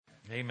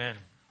Amen.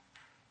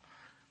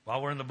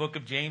 Well, we're in the book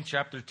of James,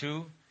 chapter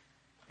 2.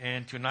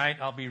 And tonight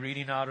I'll be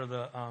reading out of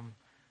the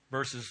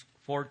verses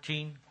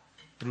 14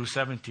 through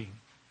 17.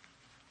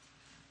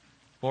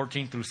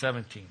 14 through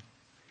 17.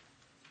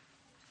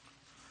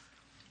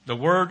 The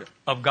Word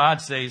of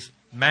God says,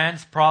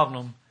 man's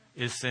problem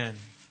is sin.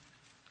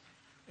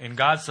 And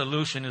God's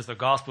solution is the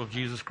gospel of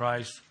Jesus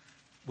Christ,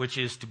 which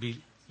is to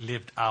be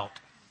lived out.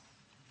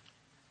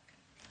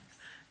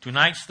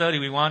 Tonight's study,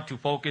 we want to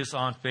focus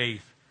on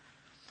faith.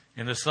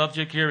 And the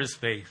subject here is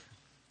faith.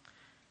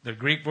 The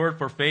Greek word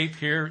for faith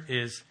here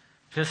is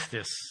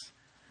pistis.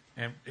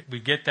 And we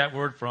get that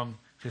word from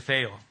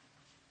phitheo.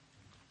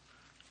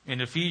 In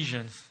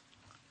Ephesians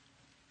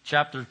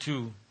chapter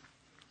 2,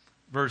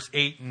 verse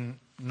 8 and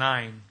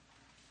 9,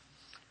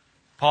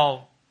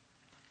 Paul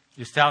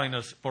is telling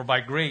us, for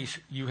by grace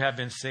you have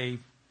been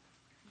saved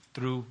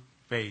through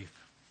faith.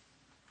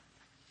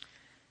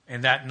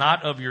 And that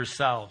not of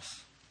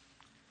yourselves.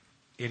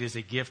 It is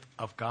a gift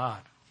of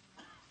God.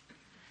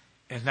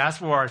 And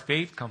that's where our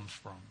faith comes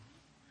from.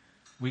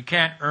 We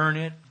can't earn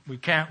it. We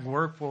can't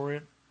work for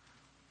it.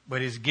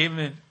 But it's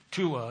given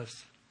to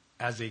us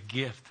as a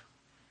gift.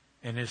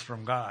 And it's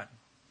from God.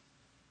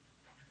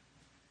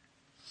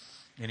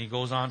 And he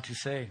goes on to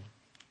say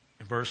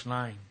in verse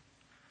 9,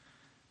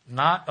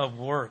 not of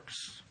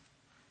works.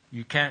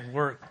 You can't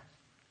work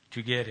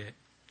to get it.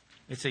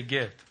 It's a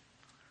gift.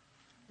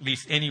 At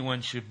least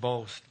anyone should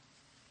boast.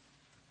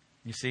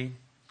 You see?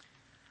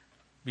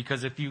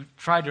 Because if you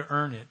try to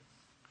earn it,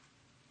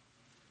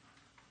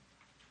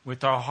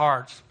 with our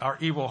hearts, our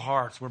evil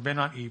hearts, we're bent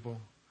on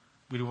evil,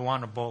 we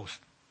want to boast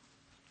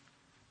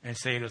and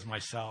say it is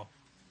myself.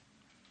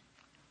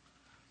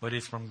 But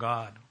it's from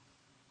God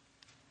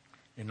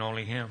and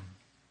only Him.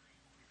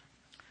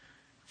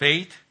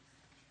 Faith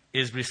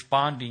is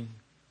responding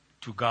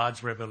to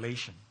God's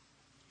revelation,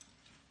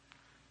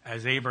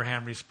 as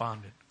Abraham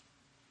responded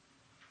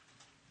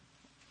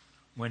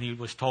when he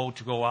was told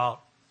to go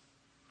out,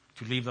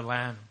 to leave the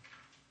land.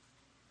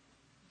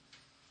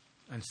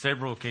 On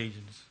several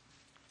occasions,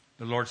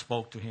 the Lord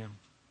spoke to him.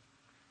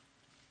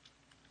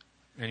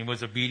 And he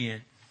was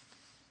obedient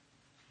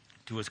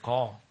to his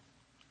call.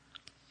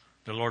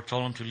 The Lord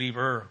told him to leave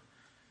Ur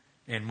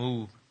and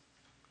move.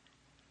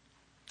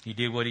 He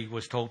did what he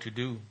was told to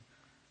do.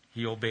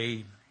 He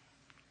obeyed.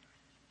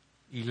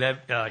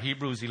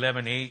 Hebrews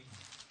 11:8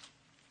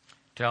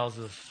 tells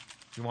us,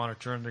 if you want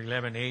to turn to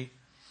 11:8,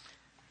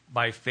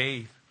 by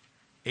faith,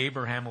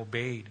 Abraham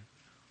obeyed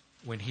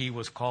when he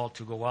was called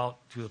to go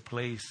out to the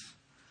place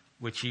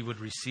which he would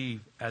receive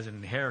as an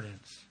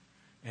inheritance.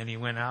 And he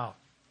went out,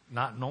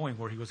 not knowing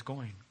where he was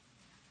going.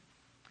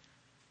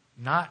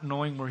 Not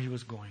knowing where he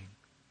was going.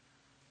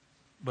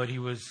 But he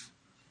was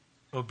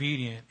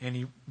obedient, and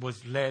he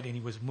was led, and he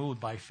was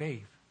moved by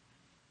faith.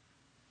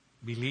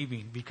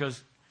 Believing,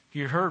 because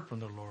he heard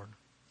from the Lord.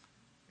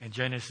 In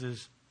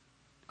Genesis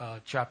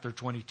chapter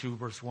 22,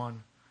 verse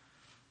 1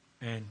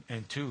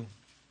 and 2.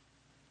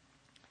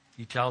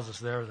 He tells us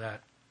there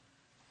that,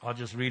 I'll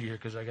just read it here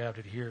because I got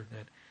it here,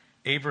 that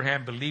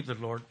Abraham believed the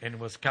Lord and it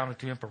was counted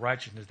to him for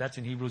righteousness. That's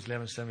in Hebrews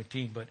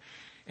 11:17. But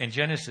in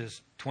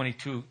Genesis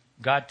 22,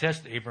 God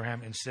tested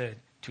Abraham and said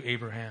to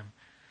Abraham,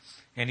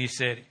 and he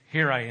said,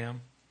 here I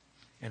am.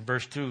 And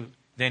verse 2,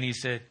 then he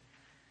said,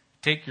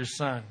 take your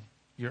son,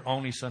 your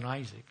only son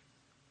Isaac,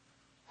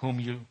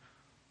 whom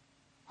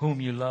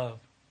you love.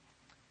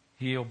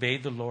 He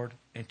obeyed the Lord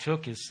and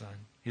took his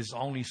son, his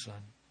only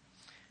son.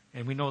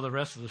 And we know the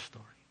rest of the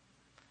story.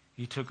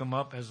 He took him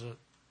up as an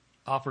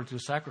offer to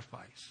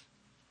sacrifice.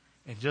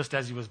 And just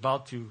as he was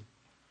about to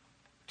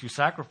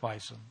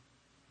sacrifice him,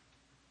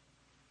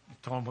 he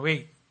told him,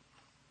 wait.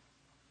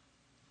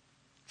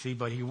 See,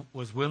 but he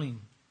was willing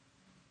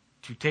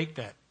to take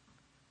that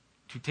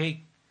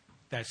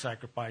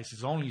sacrifice,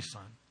 his only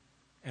son,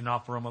 and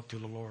offer him up to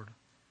the Lord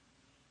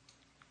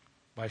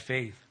by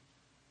faith.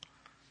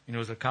 And it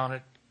was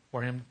accounted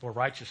for him for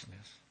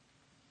righteousness.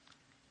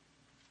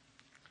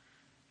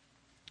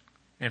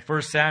 In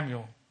 1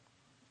 Samuel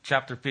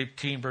chapter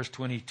 15, verse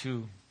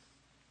 22,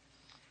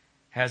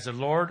 has the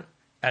Lord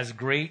as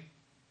great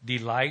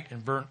delight in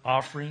burnt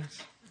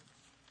offerings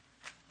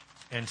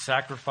and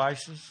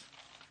sacrifices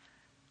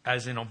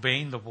as in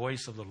obeying the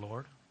voice of the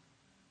Lord?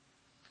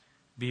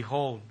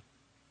 Behold,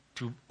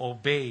 to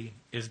obey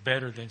is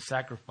better than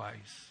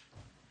sacrifice,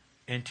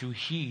 and to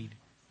heed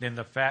than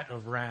the fat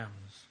of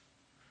rams.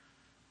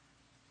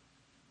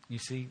 You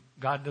see,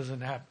 God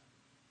doesn't have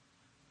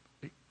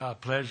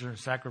pleasure in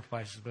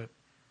sacrifices, but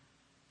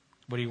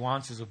what He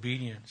wants is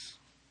obedience.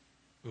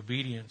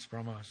 Obedience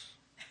from us.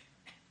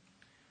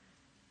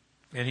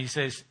 And He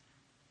says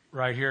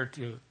right here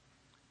to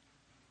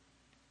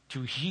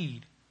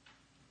heed.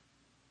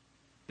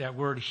 That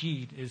word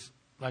heed is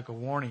like a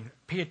warning.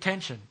 Pay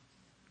attention.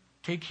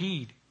 Take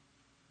heed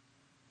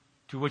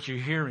to what you're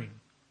hearing.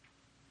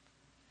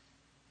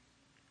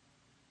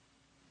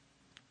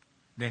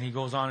 Then he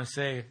goes on to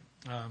say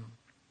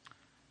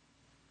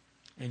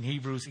in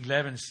Hebrews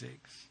 11:6,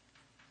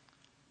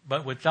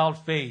 but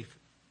without faith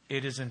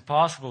it is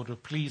impossible to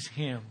please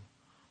Him,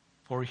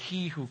 For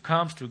he who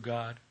comes to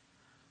God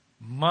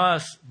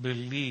must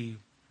believe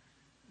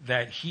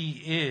that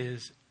he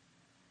is,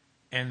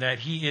 and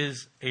that he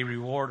is a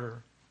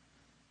rewarder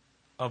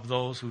of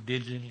those who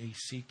diligently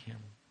seek him.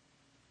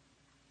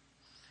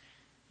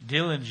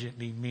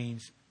 Diligently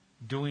means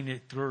doing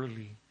it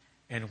thoroughly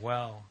and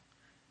well,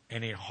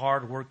 in a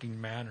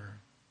hard-working manner.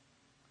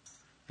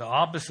 The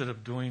opposite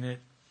of doing it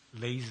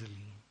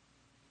lazily.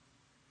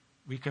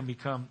 We can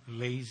become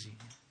lazy.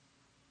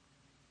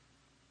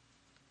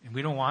 And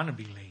we don't want to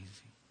be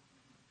lazy.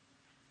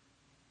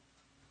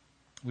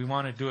 We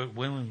want to do it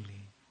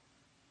willingly,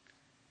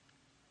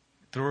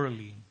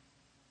 thoroughly,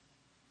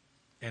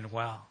 and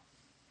well.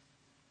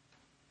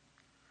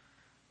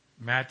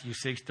 Matthew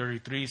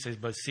 6:33 says,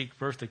 "But seek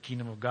first the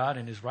kingdom of God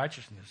and his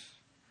righteousness,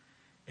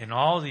 and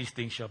all these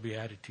things shall be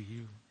added to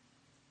you."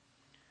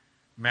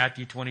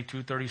 Matthew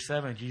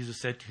 22:37,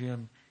 Jesus said to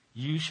him,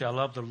 "You shall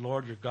love the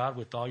Lord your God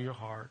with all your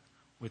heart,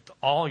 with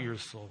all your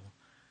soul,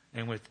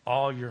 and with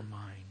all your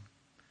mind."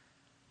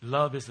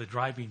 Love is the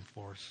driving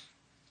force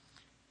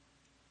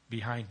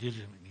behind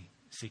diligently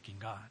seeking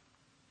God.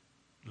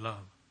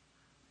 Love.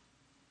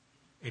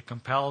 It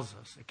compels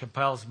us. It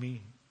compels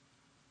me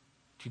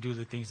to do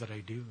the things that I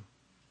do.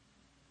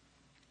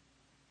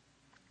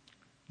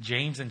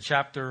 James in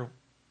chapter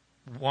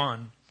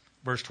 1,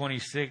 verse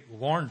 26,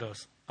 warned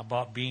us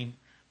about being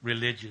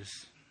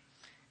religious.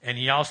 And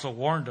he also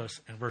warned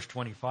us in verse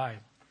 25.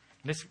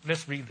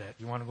 Let's read that.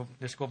 You want to go?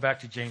 Let's go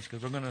back to James,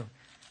 because we're going to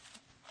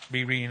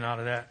be reading out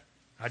of that.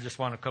 I just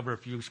want to cover a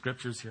few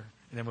scriptures here,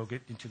 and then we'll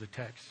get into the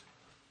text.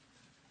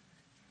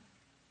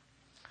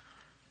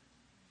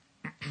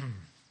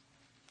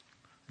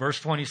 Verse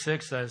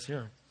 26 says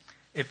here,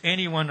 "If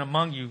anyone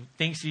among you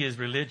thinks he is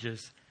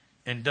religious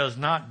and does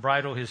not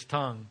bridle his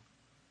tongue,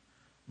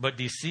 but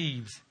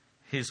deceives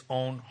his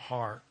own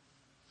heart,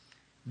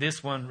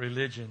 this one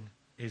religion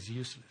is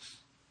useless."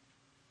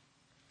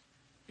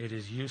 It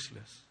is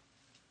useless.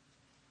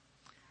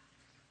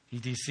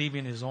 He's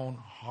deceiving his own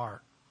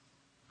heart.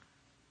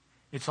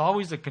 It's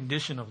always a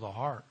condition of the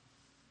heart.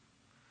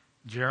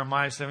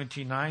 Jeremiah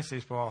 17:9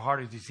 says, "For our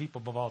heart is deceitful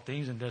above all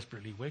things and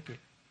desperately wicked."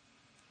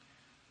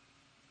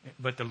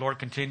 But the Lord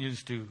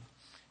continues to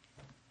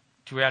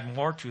add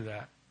more to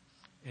that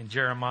in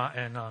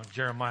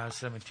Jeremiah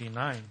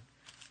 17:9.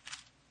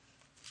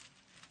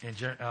 In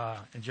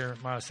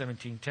Jeremiah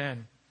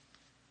 17:10,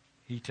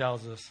 he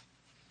tells us,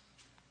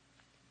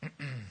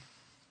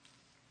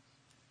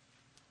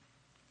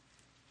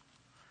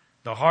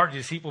 "The heart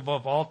is deceitful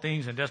above all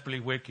things and desperately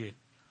wicked.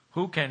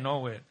 Who can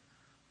know it?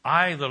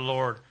 I, the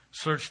Lord,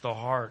 search the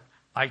heart.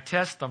 I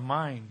test the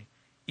mind,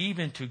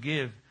 even to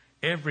give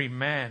every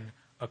man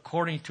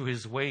according to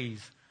his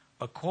ways,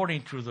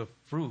 according to the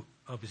fruit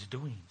of his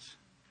doings."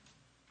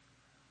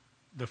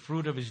 The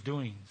fruit of his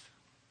doings.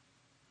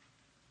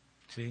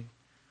 See?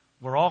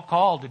 We're all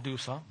called to do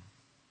something.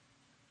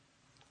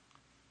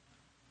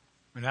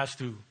 And that's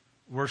to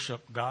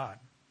worship God.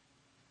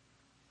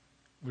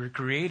 We're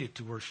created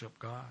to worship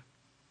God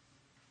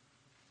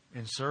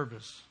in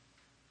service.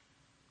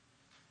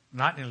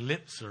 Not in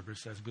lip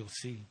service, as we'll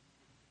see,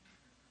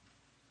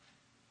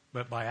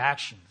 but by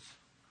actions,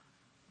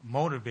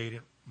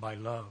 motivated by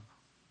love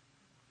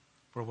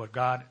for what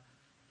God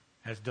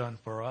has done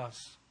for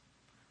us,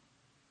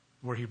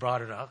 where He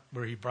brought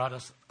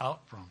us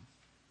out from.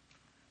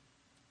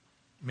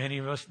 Many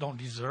of us don't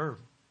deserve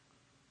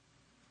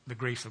the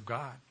grace of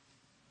God,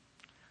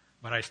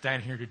 but I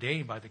stand here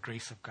today by the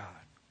grace of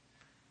God,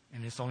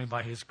 and it's only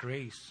by His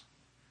grace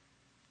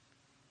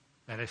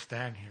that I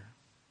stand here.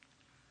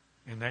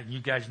 And that you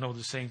guys know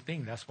the same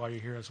thing. That's why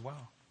you're here as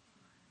well.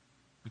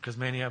 Because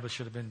many of us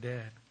should have been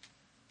dead.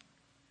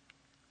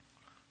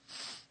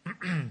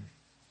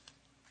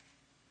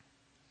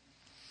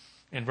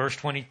 In verse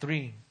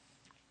 23,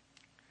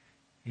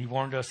 he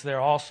warned us there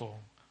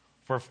also.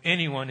 "For if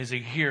anyone is a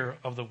hearer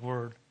of the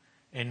word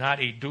and not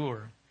a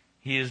doer,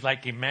 he is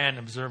like a man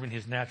observing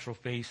his natural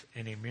face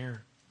in a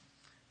mirror,"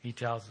 he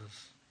tells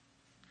us.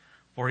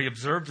 "For he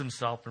observes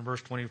himself," in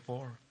verse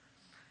 24,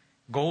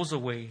 "goes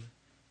away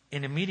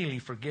and immediately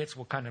forgets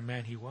what kind of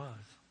man he was."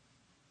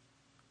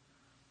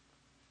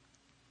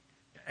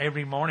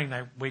 Every morning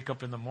I wake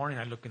up in the morning,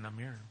 I look in the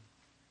mirror.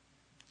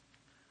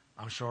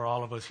 I'm sure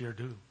all of us here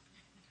do.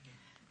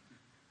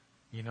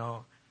 You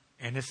know,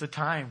 and it's a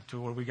time to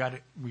where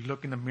we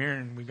look in the mirror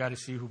and we got to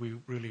see who we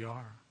really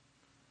are.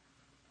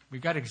 We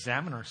got to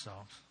examine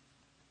ourselves.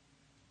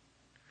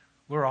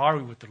 Where are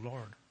we with the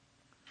Lord?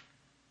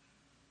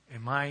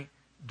 Am I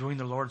doing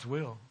the Lord's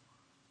will?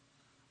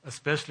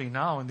 Especially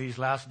now in these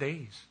last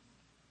days.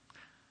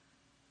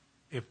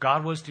 If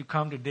God was to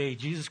come today,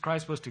 Jesus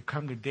Christ was to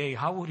come today,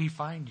 how would He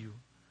find you?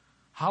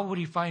 How would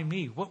He find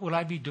me? What would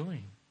I be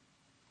doing?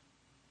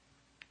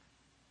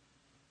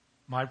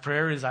 My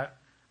prayer is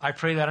I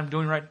pray that I'm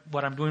doing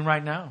what I'm doing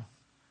right now.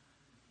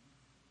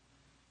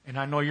 And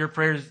I know your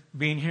prayer is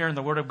being here in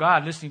the Word of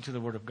God, listening to the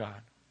Word of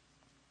God.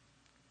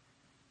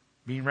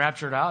 Being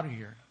raptured out of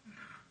here.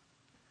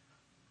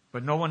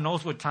 But no one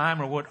knows what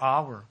time or what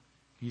hour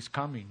He's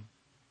coming.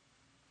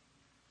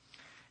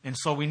 And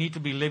so we need to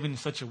be living in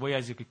such a way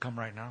as it could come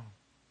right now.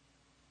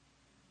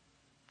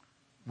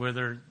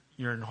 Whether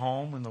you're in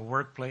home, in the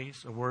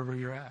workplace, or wherever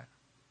you're at.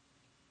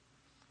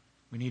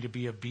 We need to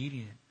be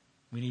obedient.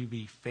 We need to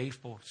be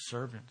faithful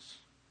servants.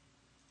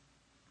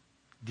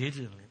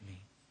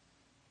 Diligently.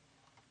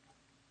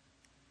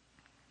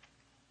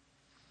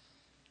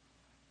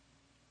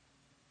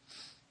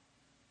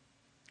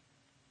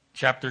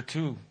 Chapter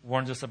 2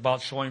 warns us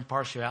about showing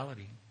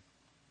partiality.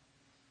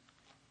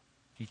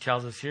 He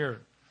tells us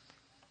here,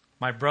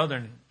 my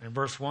brethren, in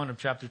verse 1 of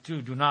chapter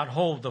 2, do not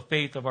hold the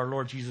faith of our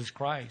Lord Jesus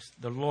Christ,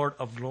 the Lord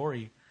of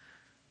glory,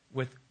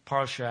 with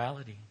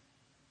partiality.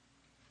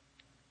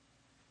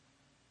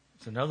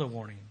 It's another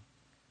warning.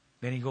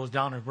 Then he goes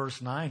down in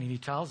verse 9 and he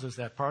tells us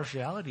that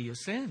partiality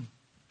is sin.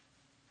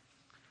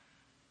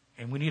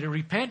 And we need to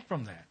repent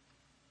from that.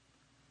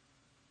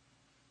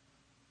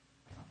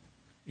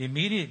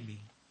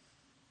 Immediately.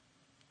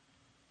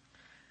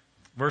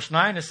 Verse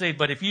 9 is saying,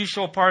 but if you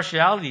show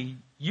partiality,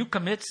 you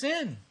commit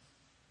sin.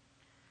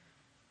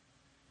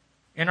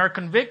 And are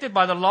convicted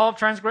by the law of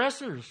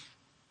transgressors.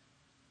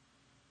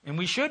 And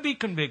we should be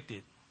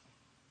convicted.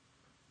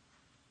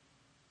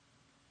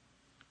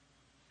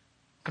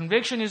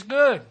 Conviction is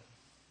good.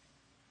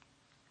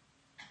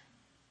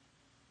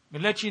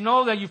 It lets you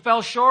know that you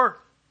fell short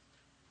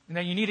and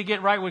that you need to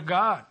get right with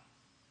God.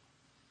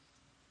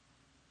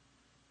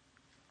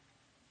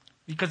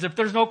 Because if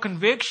there's no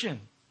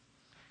conviction,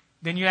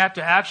 then you have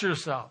to ask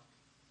yourself,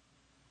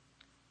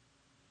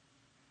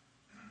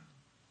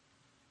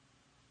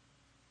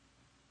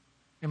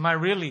 am I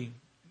really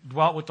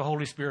dwelt with the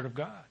Holy Spirit of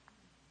God,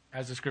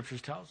 as the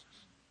Scriptures tells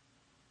us?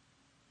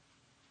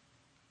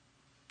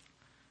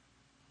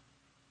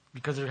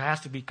 Because there has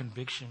to be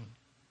conviction.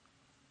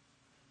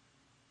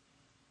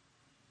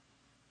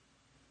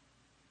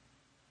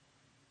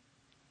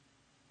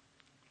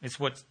 It's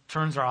what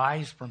turns our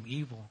eyes from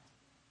evil.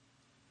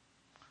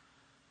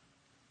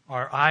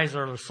 Our eyes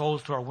are the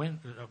souls to our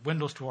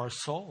windows to our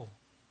soul.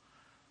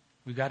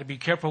 We got to be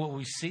careful what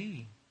we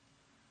see.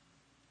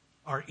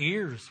 Our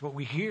ears, what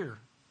we hear.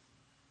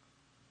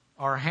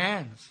 Our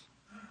hands.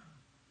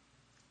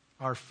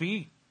 Our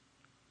feet.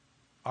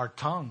 Our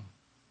tongue.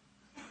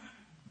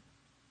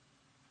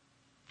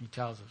 He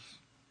tells us.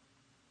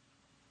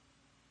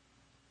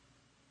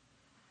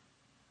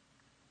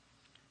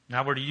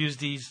 Now we're to use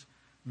these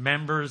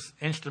members,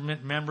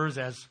 instrument members,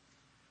 as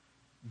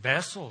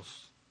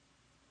vessels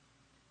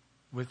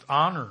with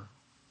honor.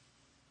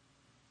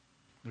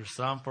 There's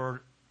some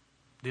for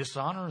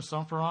dishonor and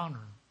some for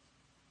honor.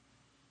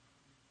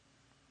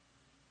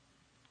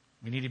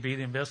 We need to be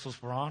the vessels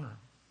for honor.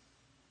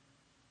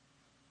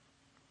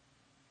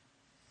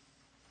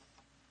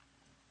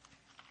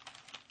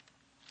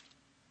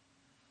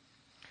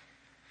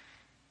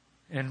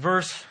 In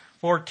verse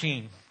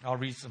 14, I'll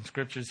read some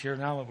scriptures here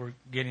now that we're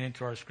getting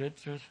into our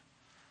scriptures.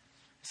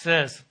 It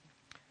says,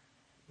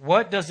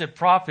 what does it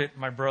profit,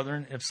 my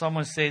brethren, if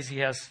someone says he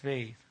has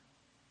faith,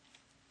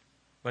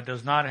 but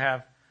does not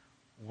have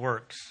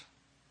works?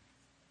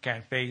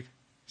 Can faith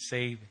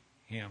save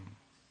him?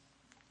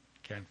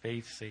 Can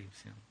faith save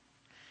him?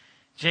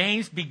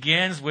 James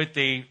begins with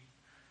a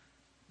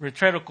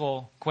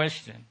rhetorical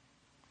question,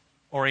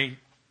 or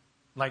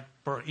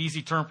for an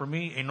easy term for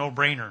me, a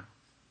no-brainer.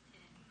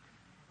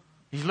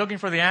 He's looking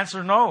for the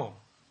answer, no.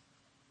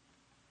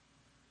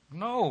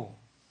 No.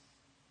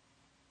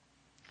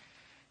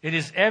 It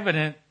is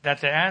evident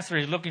that the answer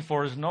he's looking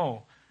for is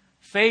no.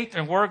 Faith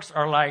and works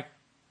are like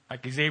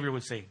Xavier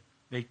would say,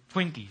 they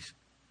Twinkies.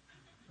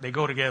 They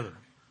go together.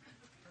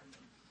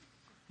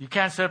 You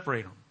can't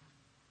separate them.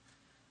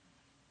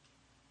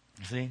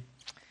 You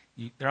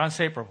see? They're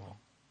inseparable.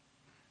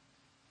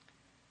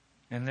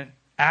 And then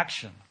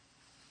action.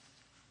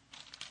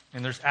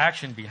 And there's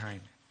action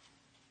behind it.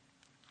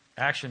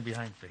 Action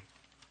behind faith.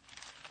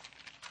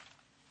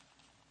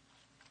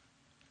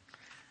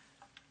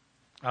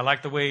 I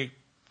like the way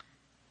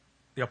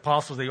the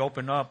apostles, they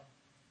open up.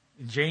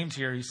 In James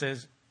here, he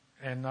says,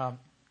 in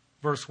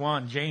verse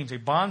 1, James, a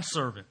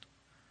bondservant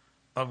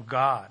of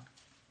God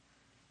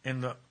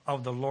and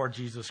of the Lord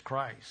Jesus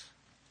Christ.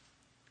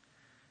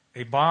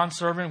 A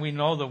bondservant, we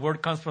know the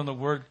word comes from the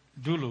word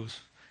doulos,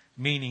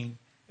 meaning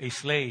a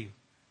slave,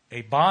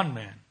 a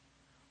bondman,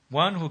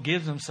 one who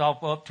gives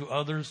himself up to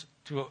others,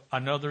 to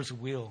another's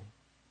will.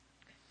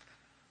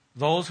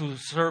 Those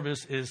whose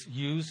service is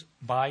used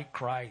by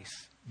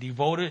Christ,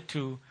 devoted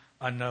to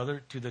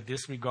another to the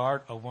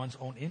disregard of one's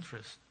own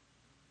interest.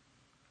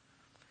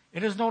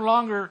 It is no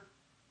longer,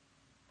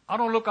 I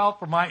don't look out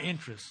for my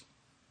interest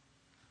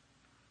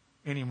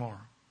anymore.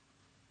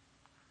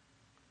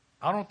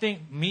 I don't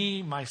think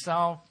me,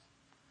 myself,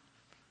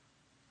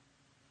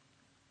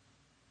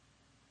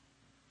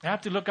 I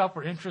have to look out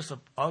for interests of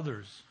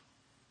others.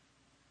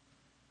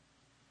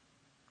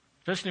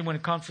 Especially when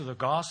it comes to the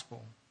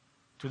gospel,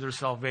 to their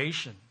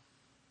salvation.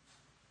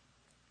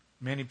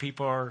 Many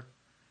people are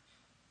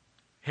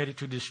headed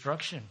to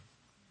destruction.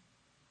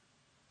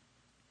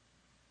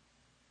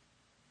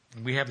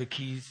 And we have the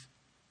keys,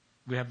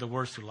 we have the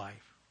words to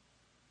life.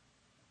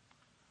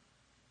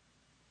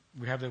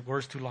 We have the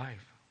words to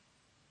life.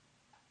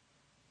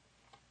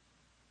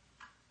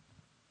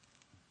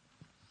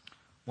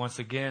 Once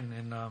again,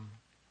 and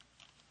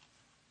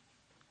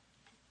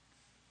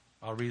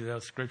I'll read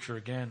that scripture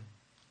again.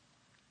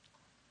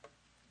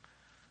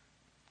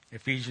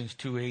 Ephesians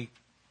 2:8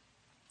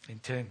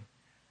 and 10.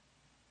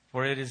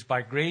 For it is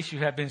by grace you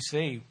have been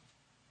saved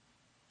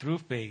through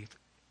faith.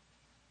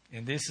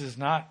 And this is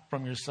not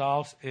from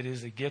yourselves, it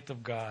is a gift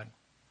of God.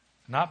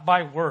 Not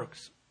by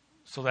works,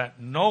 so that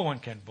no one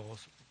can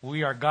boast.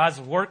 We are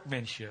God's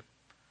workmanship,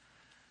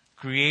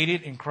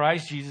 created in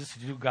Christ Jesus to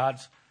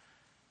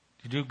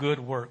do good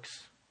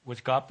works,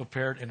 which God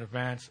prepared in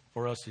advance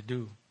for us to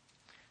do.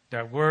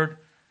 That word,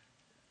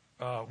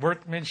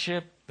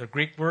 workmanship, the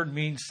Greek word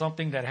means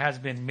something that has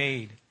been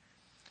made.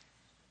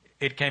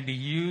 It can be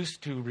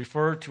used to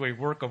refer to a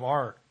work of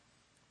art.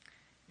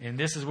 And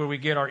this is where we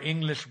get our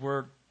English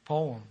word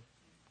poem.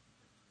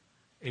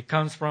 It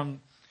comes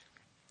from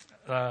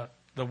the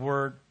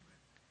word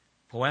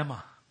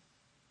poema.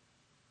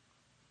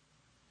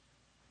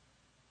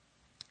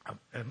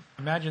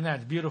 Imagine that.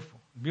 It's beautiful.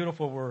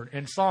 Beautiful word.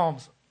 In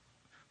Psalms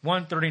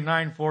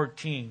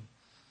 139:14,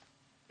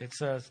 it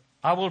says,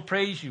 I will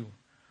praise you,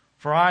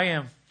 for I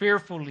am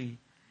fearfully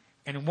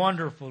and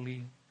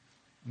wonderfully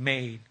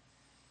made.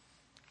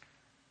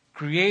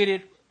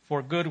 Created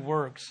for good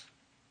works.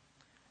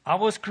 I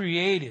was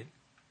created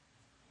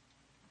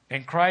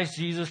in Christ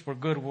Jesus for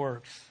good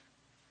works.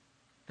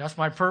 That's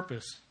my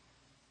purpose.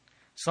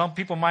 Some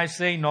people might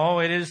say, no,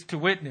 it is to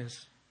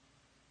witness.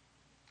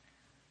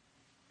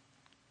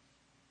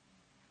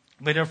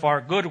 But if our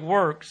good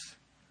works,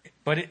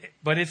 but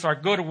it's our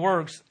good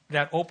works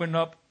that open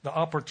up the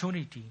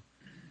opportunity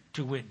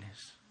to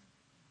witness.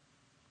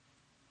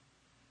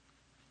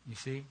 You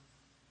see?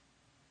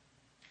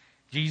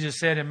 Jesus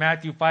said in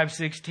Matthew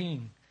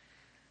 5:16,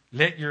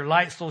 let your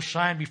light so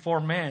shine before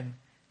men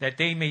that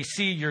they may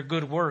see your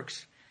good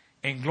works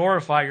and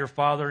glorify your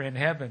Father in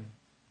heaven.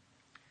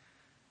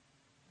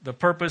 The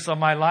purpose of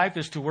my life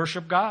is to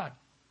worship God.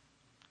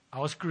 I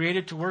was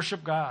created to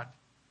worship God.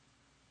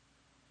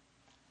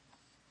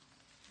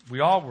 We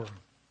all were.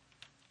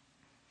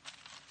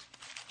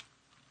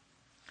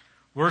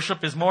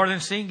 Worship is more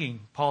than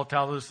singing, Paul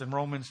tells us in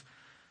Romans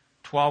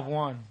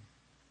 12:1.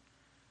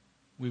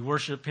 We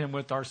worship Him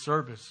with our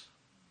service.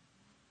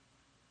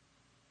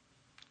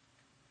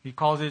 He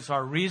calls it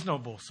our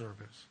reasonable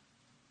service.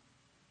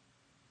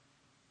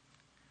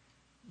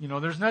 You know,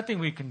 there's nothing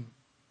we can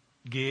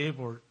give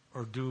or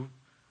do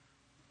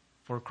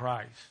for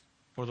Christ,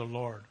 for the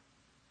Lord,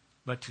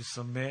 but to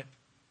submit,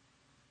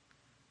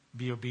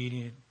 be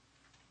obedient,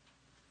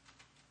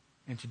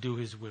 and to do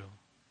His will.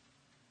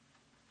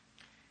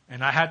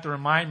 And I have to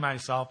remind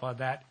myself of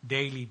that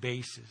daily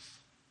basis.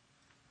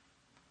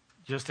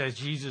 Just as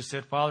Jesus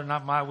said, Father,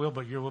 not my will,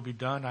 but your will be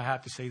done, I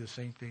have to say the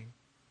same thing.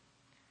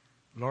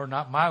 Lord,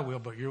 not my will,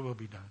 but your will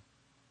be done.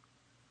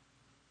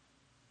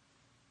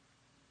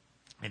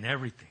 In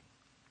everything.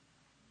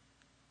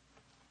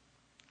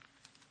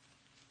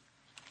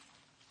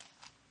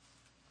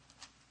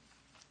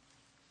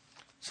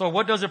 So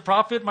what does it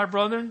profit, my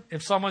brethren,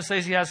 if someone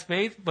says he has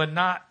faith but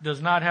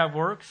does not have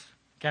works?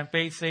 Can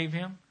faith save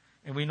him?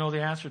 And we know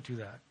the answer to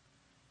that.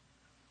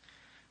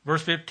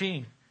 Verse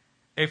 15.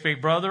 If a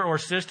brother or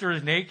sister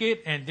is naked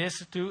and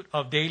destitute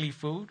of daily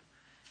food,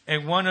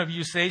 and one of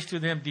you says to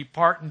them,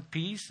 depart in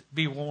peace,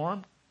 be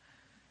warmed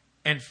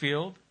and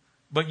filled,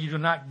 but you do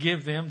not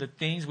give them the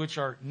things which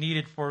are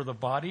needed for the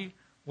body,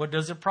 what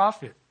does it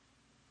profit?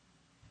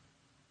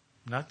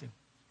 Nothing.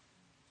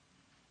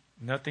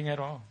 Nothing at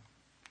all.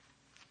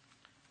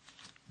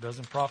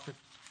 Doesn't profit.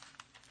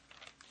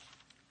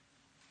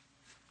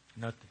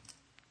 Nothing.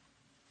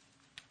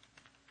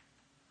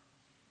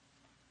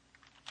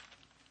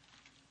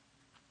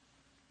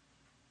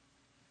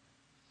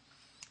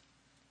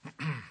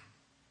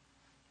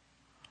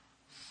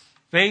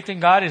 Faith in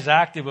God is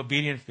active,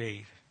 obedient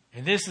faith.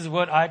 And this is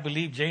what I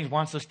believe James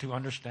wants us to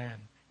understand.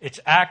 It's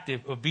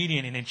active,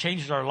 obedient, and it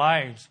changes our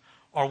lives,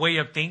 our way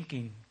of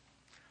thinking,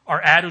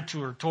 our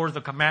attitude towards the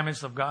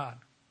commandments of God,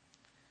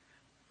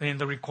 and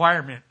the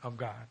requirement of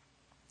God.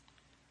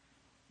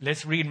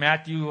 Let's read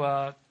Matthew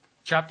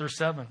chapter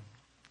 7.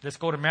 Let's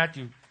go to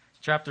Matthew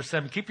chapter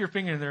 7. Keep your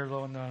finger there,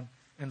 though,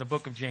 in the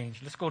book of James.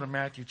 Let's go to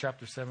Matthew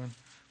chapter 7,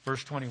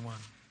 verse 21.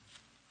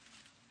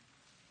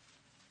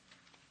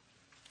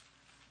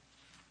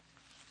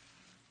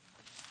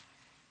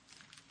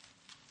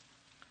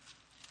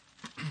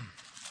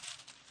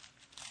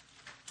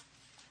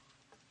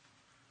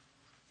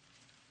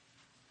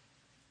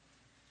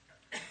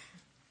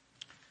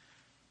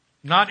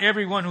 Not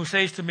everyone who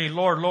says to me,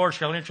 Lord, Lord,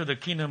 shall enter the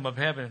kingdom of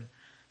heaven,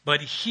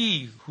 but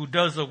he who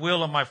does the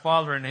will of my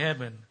Father in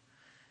heaven.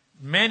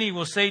 Many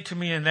will say to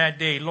me in that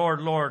day,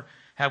 Lord, Lord,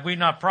 have we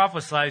not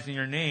prophesied in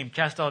your name,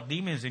 cast out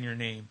demons in your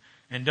name,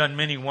 and done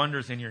many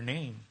wonders in your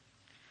name?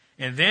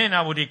 And then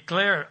I will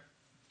declare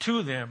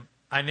to them,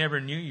 I never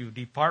knew you.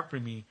 Depart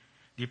from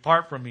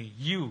me,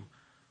 you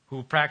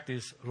who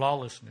practice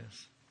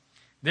lawlessness.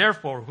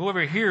 Therefore,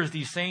 whoever hears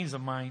these sayings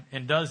of mine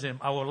and does them,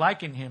 I will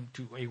liken him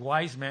to a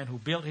wise man who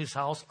built his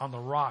house on the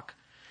rock.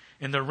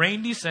 And the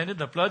rain descended,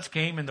 the floods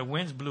came, and the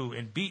winds blew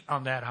and beat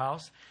on that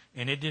house,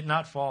 and it did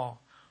not fall,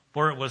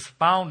 for it was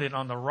founded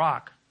on the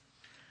rock.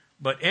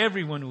 But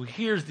everyone who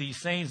hears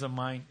these sayings of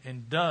mine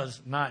and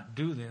does not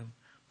do them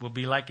will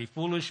be like a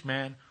foolish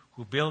man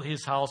who built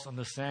his house on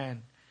the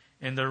sand.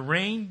 And the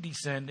rain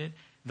descended,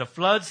 the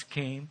floods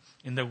came,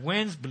 and the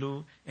winds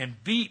blew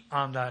and beat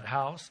on that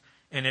house,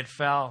 and it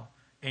fell,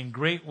 and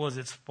great was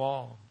its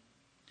fall.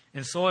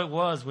 And so it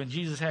was, when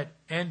Jesus had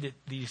ended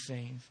these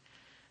sayings,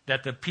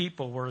 that the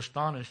people were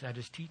astonished at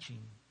his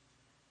teaching.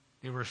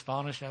 They were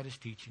astonished at his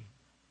teaching.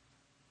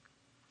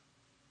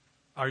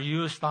 Are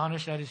you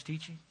astonished at his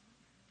teaching?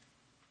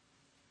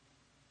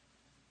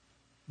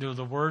 Do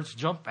the words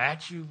jump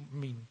at you? I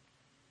mean,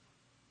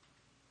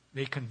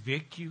 they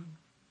convict you,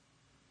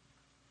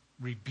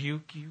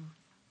 rebuke you,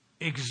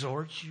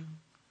 exhort you.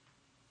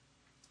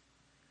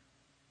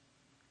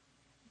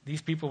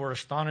 These people were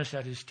astonished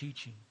at his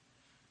teaching.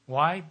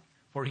 Why?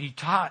 For he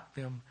taught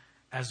them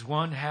as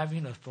one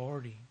having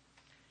authority,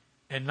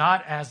 and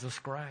not as the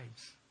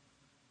scribes,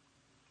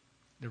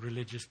 the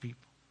religious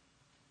people.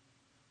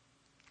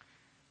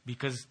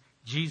 Because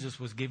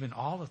Jesus was given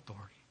all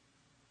authority.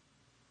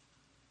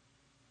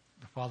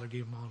 The Father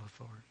gave him all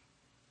authority.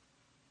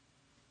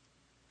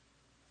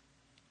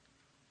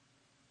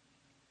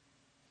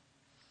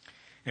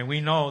 And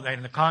we know that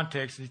in the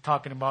context, he's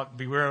talking about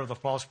beware of the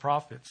false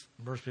prophets.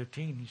 In verse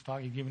 15,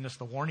 he's giving us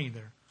the warning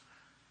there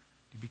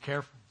to be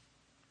careful.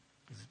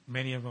 Because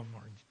many of them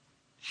are in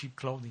sheep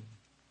clothing.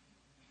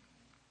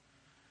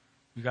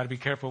 We got to be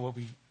careful what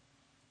we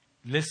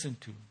listen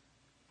to.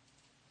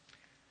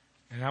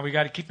 And now we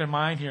got to keep in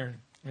mind here,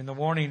 and the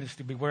warning is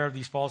to beware of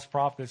these false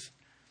prophets,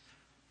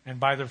 and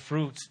by their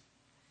fruits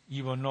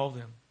you will know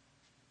them.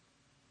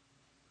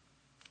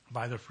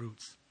 By their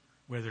fruits,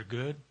 whether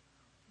good,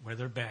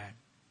 whether bad.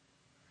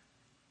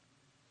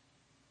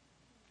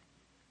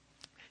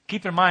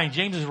 Keep in mind,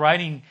 James is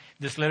writing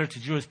this letter to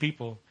Jewish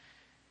people.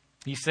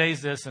 He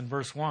says this in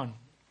verse 1.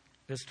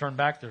 Let's turn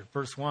back there.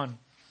 Verse 1.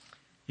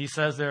 He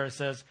says there, it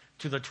says,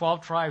 to the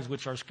 12 tribes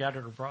which are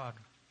scattered abroad.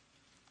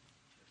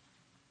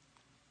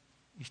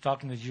 He's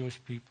talking to Jewish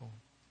people.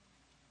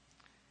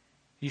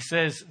 He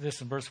says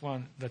this in verse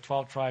 1, the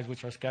 12 tribes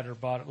which are scattered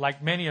abroad.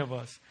 Like many of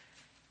us,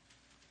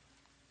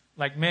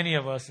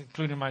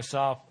 including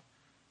myself,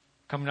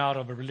 coming out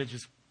of a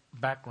religious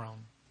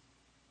background.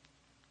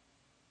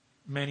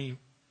 You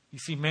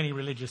see many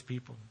religious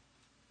people.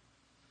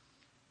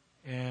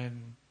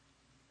 And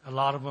a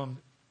lot of them,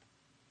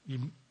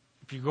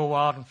 if you go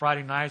out on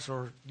Friday nights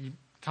or you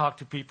talk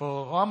to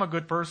people, oh, I'm a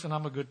good person.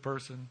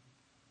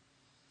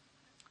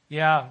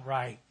 Yeah,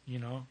 right,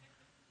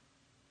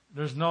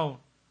 There's no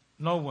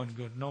one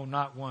good. No,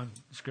 not one.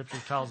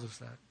 Scripture tells us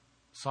that.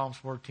 Psalms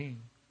 14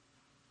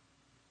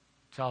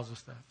 tells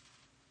us that.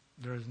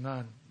 There is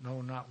none.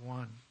 No, not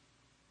one.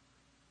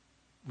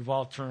 We've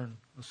all turned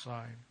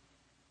aside.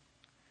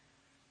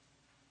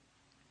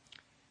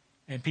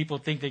 And people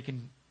think they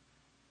can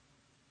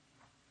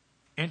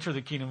enter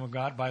the kingdom of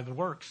God by the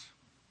works.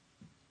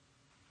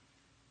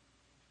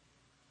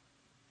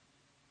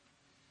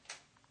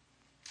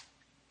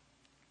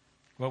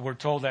 Well, we're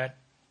told that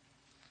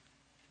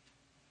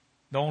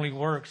the only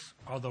works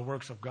are the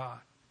works of God.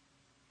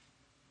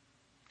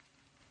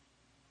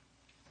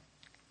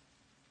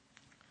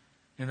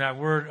 And that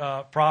word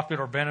profit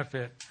or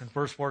benefit in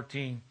verse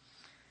 14.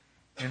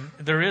 And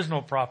there is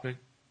no profit,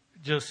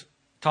 just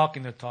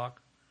talking the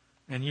talk.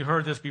 And you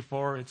heard this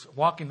before, it's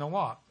walking the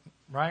walk,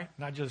 right?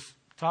 Not just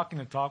talking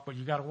the talk, but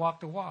you got to walk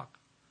the walk.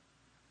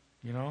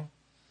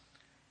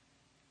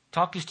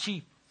 Talk is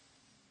cheap.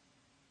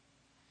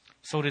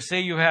 So to say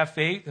you have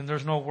faith and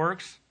there's no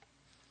works,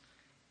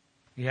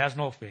 he has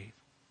no faith.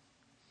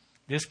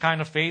 This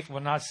kind of faith will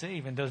not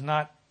save and does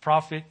not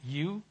profit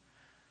you.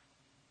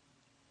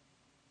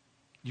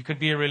 You could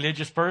be a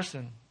religious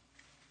person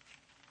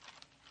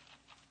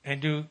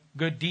and do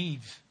good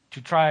deeds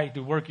to try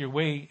to work your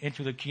way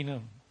into the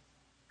kingdom.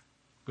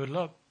 Good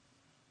luck.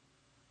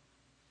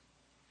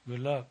 Good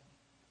luck.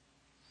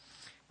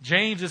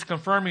 James is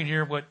confirming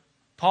here what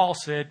Paul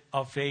said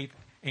of faith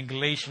in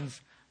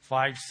Galatians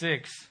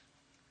 5:6.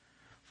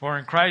 For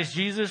in Christ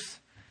Jesus,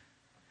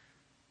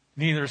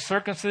 neither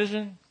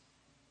circumcision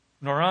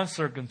nor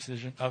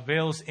uncircumcision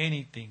avails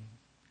anything,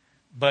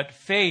 but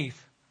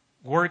faith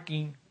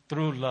working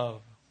through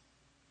love.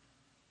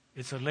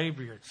 It's a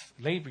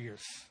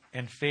laborious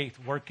and faith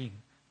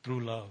working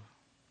through love.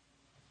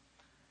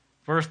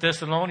 1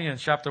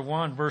 Thessalonians chapter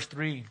 1, verse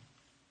 3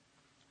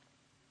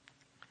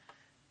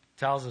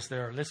 tells us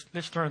there.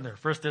 Let's turn there.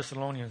 1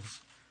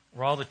 Thessalonians,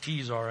 where all the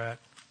T's are at.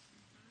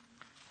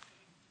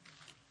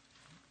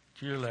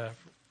 To your left.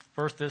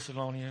 1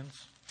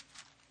 Thessalonians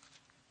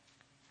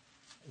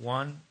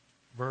 1,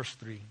 verse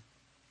 3.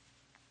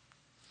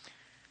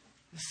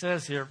 It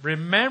says here,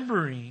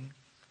 remembering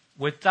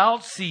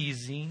without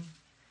ceasing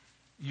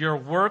your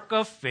work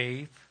of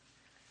faith,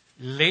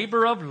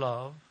 labor of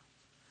love,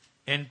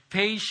 and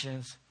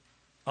patience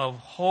of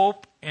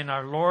hope in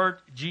our Lord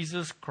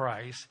Jesus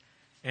Christ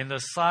in the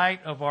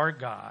sight of our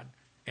God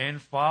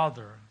and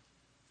Father.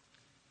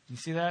 You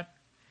see that?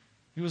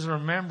 He was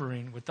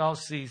remembering without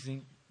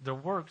ceasing the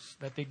works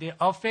that they did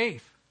of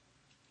faith.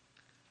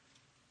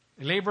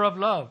 Labor of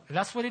love.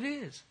 That's what it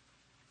is.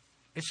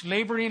 It's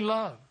labor in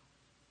love.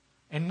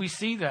 And we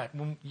see that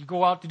when you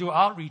go out to do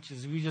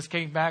outreaches. We just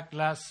came back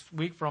last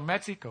week from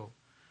Mexico.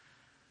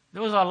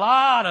 There was a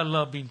lot of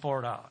love being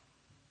poured out.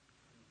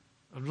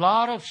 A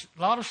lot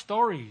of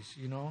stories,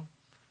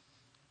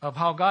 of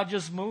how God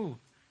just moved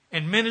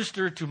and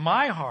ministered to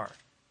my heart.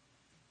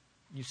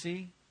 You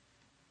see?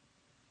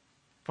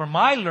 For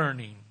my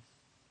learning.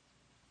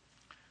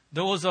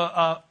 There was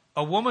a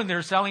woman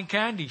there selling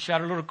candy. She had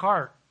a little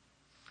cart.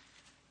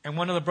 And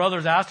one of the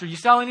brothers asked her, "You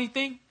sell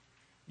anything?"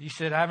 He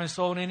said, "I haven't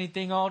sold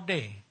anything all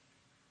day."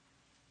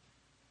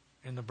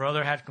 And the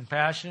brother had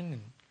compassion,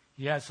 and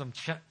he had some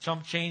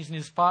chump change in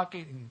his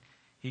pocket, and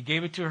he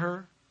gave it to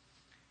her.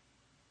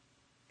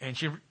 And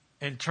she,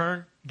 in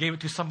turn, gave it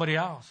to somebody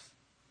else.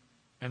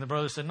 And the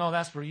brother said, "No,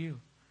 that's for you."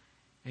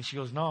 And she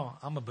goes, "No,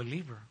 I'm a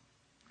believer.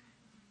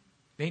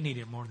 They need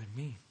it more than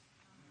me."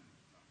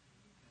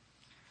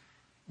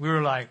 We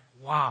were like,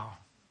 wow.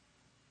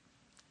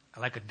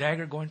 Like a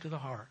dagger going to the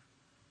heart.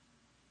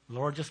 The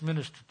Lord just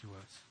ministered to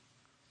us.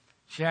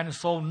 She hadn't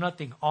sold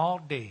nothing all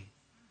day.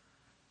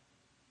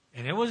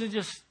 And it wasn't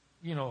just,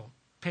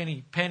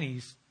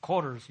 pennies,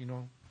 quarters,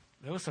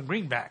 There was some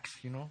greenbacks,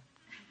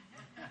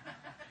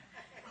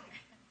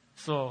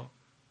 So,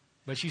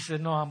 but she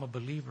said, "No, I'm a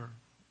believer.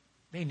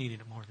 They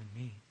needed it more than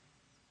me."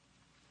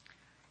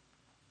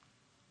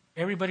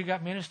 Everybody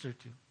got ministered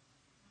to.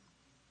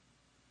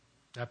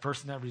 That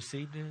person that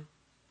received it,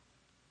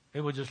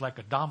 it was just like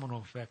a domino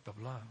effect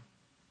of love.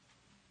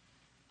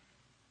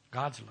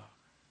 God's love.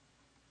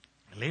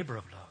 A labor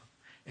of love.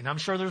 And I'm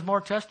sure there's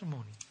more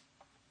testimony.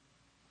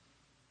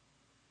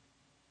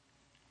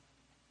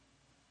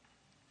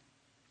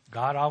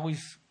 God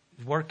always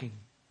is working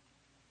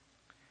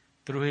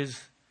through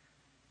His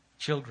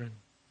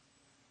children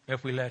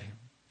if we let Him.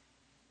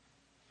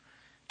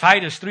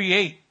 Titus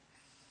 3:8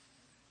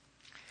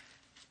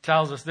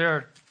 tells us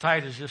there,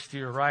 Titus just to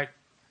your right,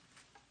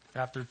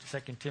 after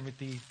 2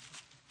 Timothy,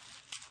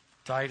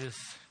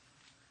 Titus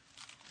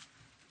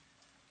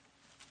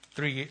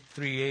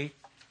 3:8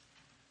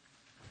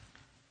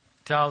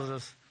 tells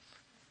us,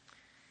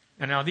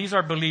 and now these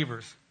are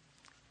believers.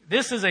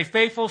 "This is a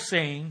faithful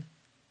saying,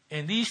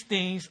 and these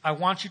things I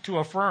want you to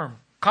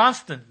affirm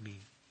constantly,"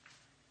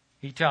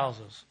 he tells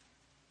us.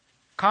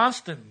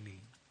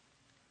 Constantly.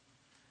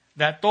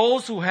 "That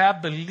those who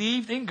have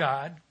believed in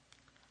God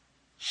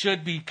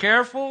should be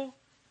careful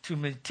to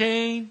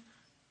maintain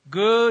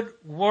good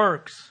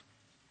works.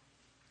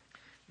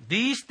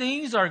 These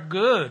things are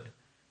good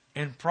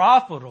and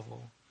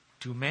profitable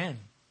to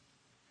men."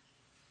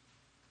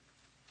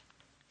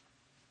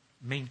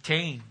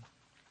 Maintain.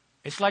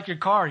 It's like your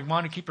car. You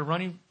want to keep it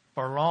running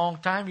for a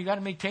long time. You got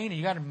to maintain it.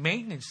 You got to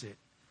maintenance it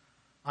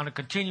on a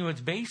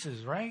continuous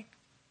basis, right?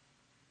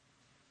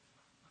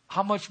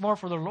 How much more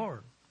for the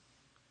Lord?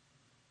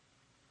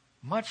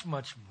 Much,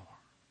 much more.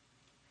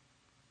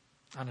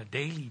 On a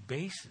daily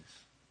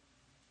basis.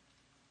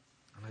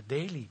 On a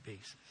daily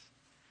basis.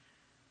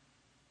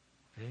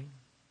 Okay?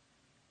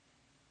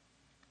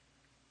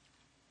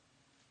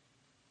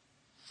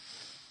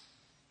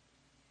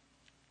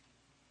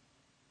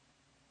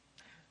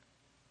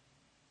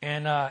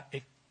 And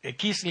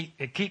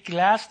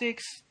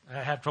ecclesiastics,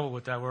 I had trouble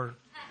with that word.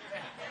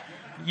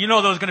 There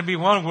was going to be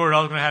one word I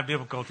was going to have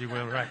difficulty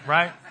with,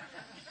 right?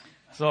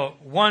 So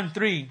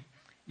 1:3,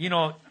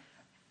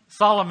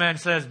 Solomon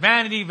says,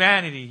 "Vanity,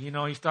 vanity."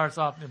 He starts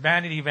off,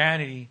 "Vanity,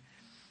 vanity."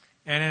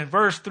 And in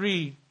verse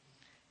 3,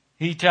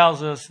 he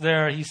tells us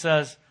there, he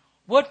says,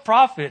 "What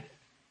profit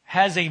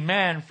has a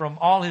man from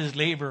all his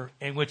labor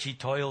in which he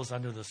toils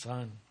under the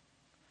sun?"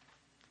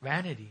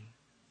 Vanity.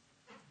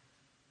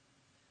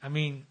 I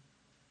mean,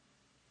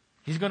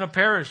 he's going to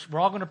perish.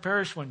 We're all going to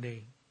perish one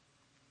day.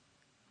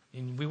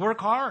 And we work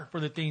hard for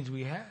the things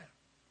we have.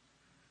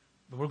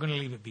 But we're going to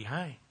leave it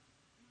behind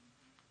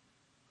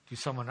to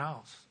someone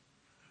else.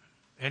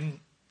 And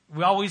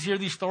we always hear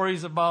these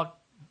stories about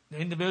the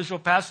individual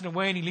passing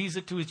away and he leaves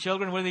it to his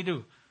children. What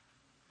do?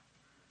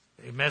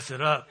 They mess it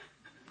up.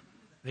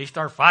 They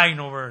start fighting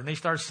over it and they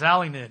start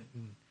selling it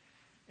and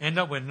end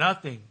up with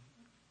nothing.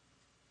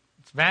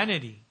 It's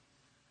vanity.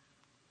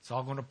 It's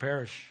all going to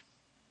perish.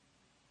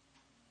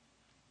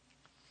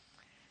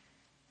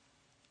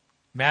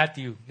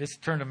 Matthew. Let's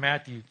turn to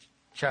Matthew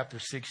chapter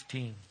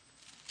 16.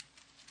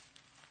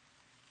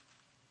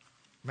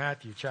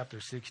 Matthew chapter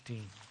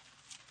 16.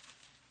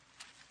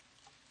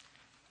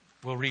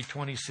 We'll read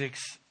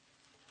 26,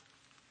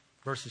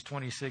 verses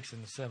 26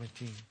 and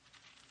 17.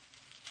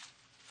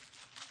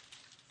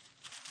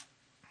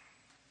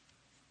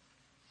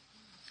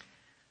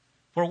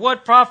 "For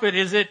what profit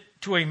is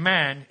it to a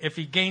man if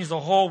he gains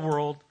the whole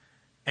world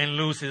and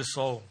lose his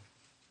soul?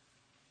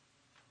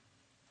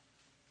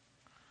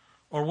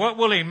 Or what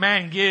will a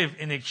man give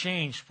in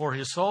exchange for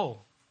his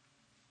soul?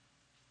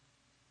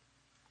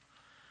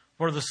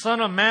 For the Son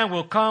of Man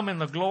will come in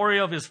the glory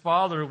of his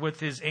Father with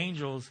his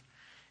angels,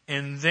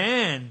 and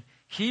then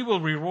he will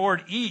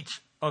reward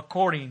each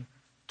according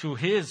to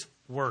his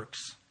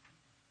works.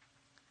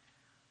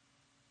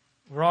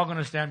 We're all going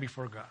to stand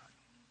before God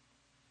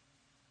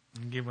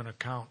and give an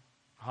account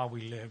how we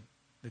lived,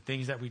 the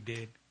things that we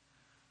did,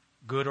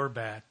 good or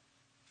bad.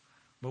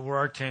 What were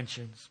our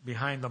intentions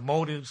behind the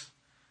motives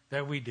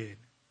that we did?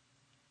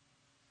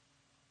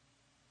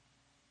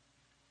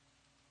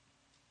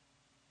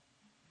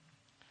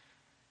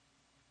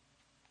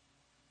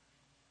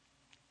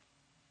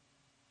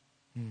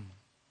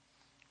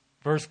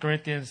 First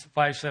Corinthians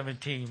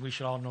 5:17, we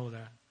should all know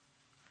that.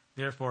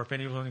 Therefore, if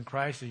anyone in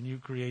Christ is a new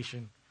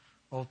creation,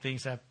 old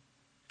things have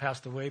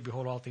passed away.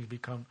 Behold, all things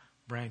become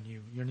brand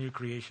new. You're a new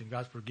creation.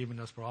 God's forgiven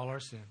us for all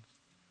our sins.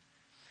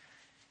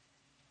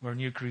 We're a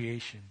new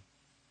creation.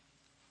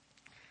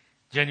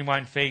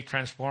 Genuine faith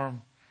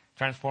transforms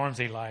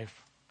a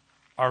life.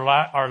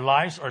 Our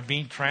lives are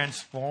being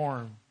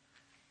transformed,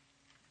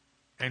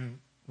 and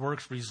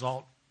works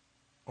result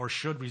or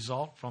should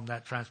result from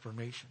that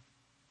transformation.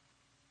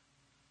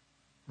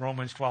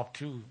 Romans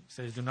 12:2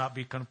 says, do not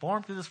be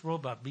conformed to this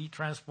world, but be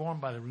transformed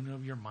by the renewing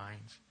of your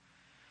minds,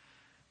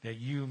 that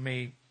you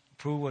may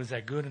prove what is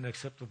that good and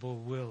acceptable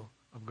will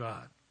of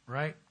God.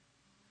 Right?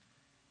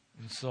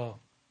 And so,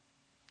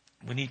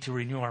 we need to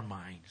renew our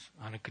minds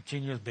on a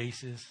continuous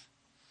basis.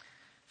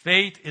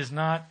 Faith is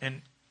not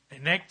an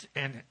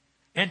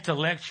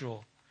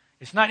intellectual.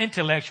 It's not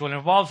intellectual. It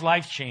involves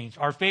life change.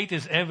 Our faith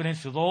is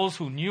evidence to those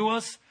who knew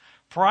us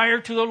prior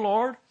to the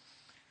Lord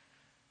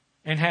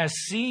and has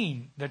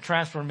seen the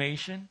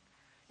transformation,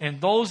 and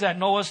those that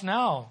know us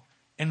now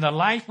in the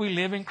life we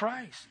live in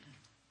Christ.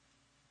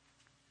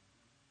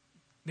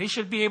 They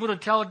should be able to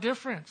tell a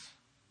difference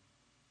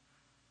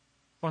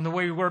from the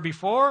way we were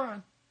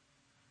before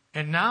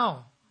and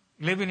now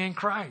living in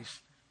Christ.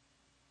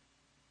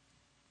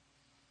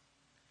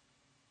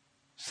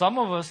 Some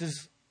of us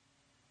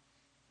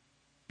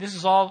this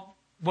is all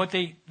what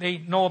they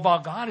know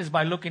about God is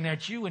by looking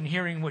at you and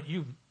hearing what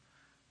you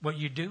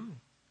do.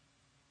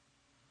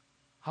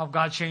 How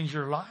God changed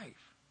your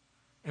life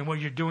and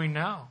what you're doing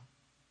now.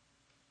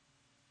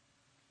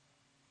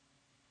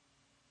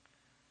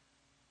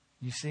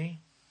 You see?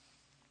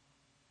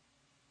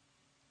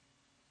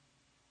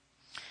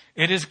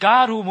 It is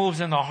God who moves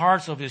in the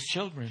hearts of his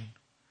children.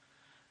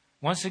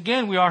 Once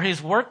again, we are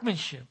his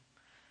workmanship,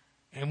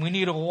 and we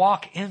need to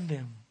walk in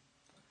them.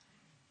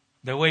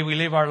 The way we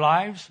live our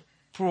lives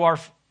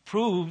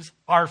proves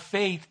our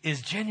faith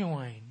is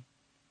genuine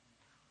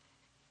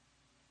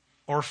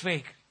or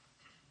fake.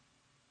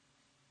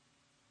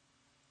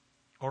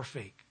 Or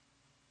fake.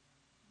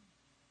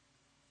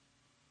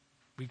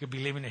 We could be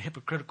living a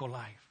hypocritical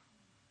life.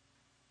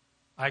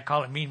 I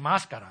call it mean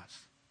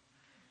máscaras.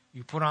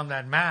 You put on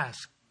that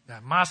mask,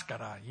 that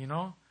máscara, you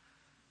know?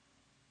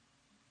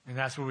 And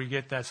that's where we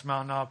get that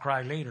smile now,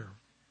 cry later.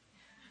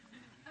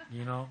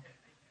 You know?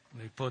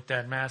 They put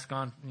that mask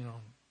on, you know,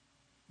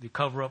 they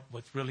cover up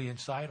what's really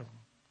inside of them.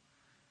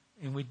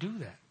 And we do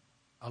that.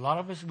 A lot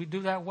of us, we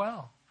do that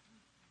well.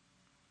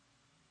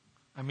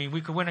 I mean,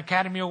 we could win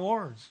Academy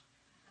Awards.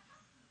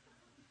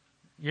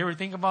 You ever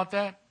think about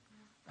that?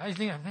 I just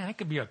think, man, I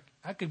could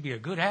be a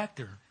good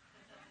actor,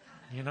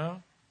 you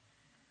know,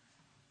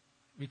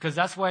 because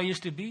that's why I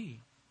used to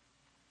be.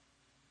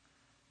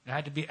 I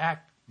had to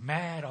act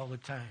mad all the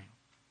time,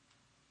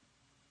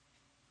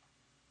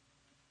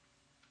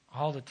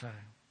 all the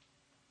time,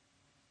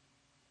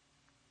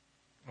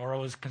 or it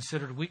was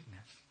considered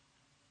weakness.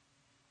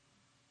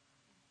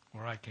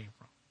 Where I came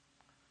from.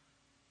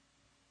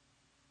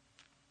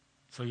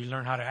 So you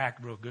learn how to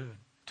act real good,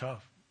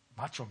 tough,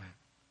 macho man.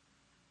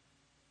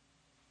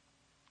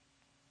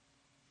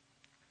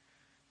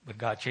 But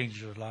God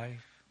changes your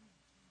life.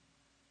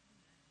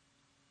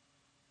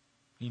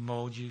 He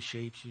molds you,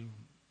 shapes you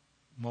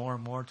more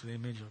and more to the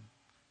image of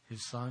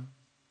his Son.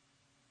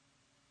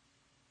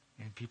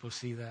 And people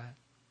see that.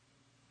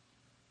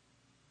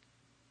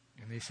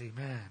 And they say,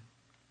 man,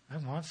 I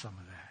want some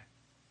of that.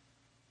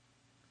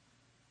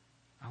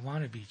 I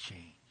want to be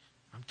changed.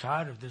 I'm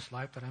tired of this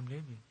life that I'm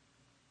living.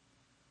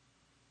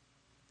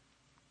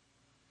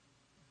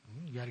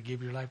 You got to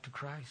give your life to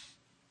Christ.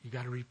 You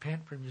got to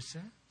repent from your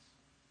sins.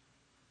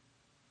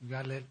 You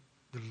got to let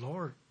the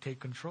Lord take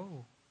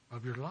control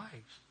of your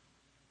lives.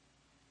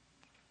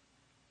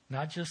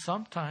 Not just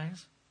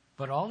sometimes,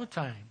 but all the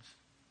times.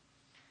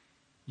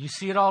 You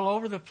see it all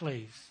over the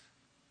place.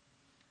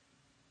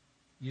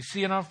 You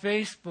see it on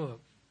Facebook.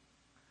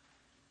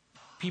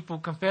 People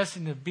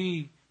confessing to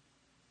be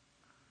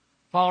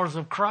followers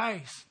of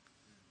Christ.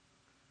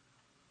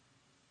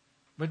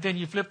 But then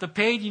you flip the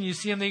page and you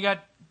see them, they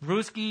got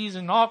brewskis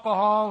and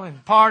alcohol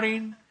and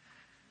partying.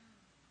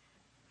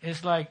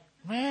 It's like,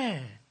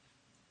 man.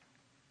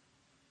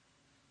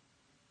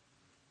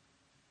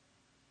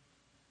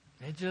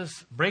 It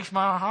just breaks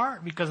my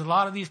heart because a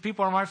lot of these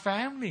people are my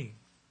family.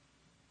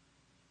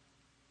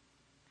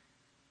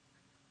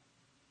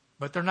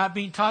 But they're not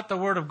being taught the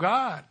Word of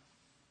God.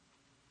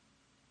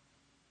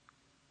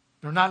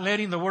 They're not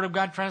letting the Word of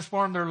God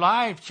transform their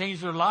life, change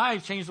their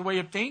lives, change the way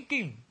of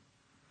thinking.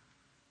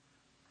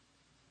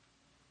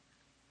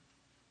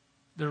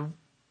 They're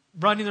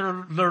running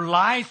their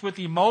life with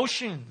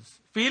emotions,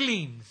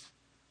 feelings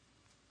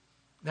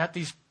that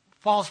these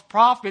false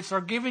prophets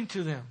are giving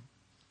to them,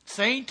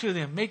 saying to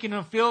them, making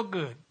them feel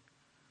good,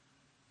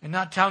 and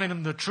not telling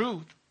them the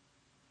truth.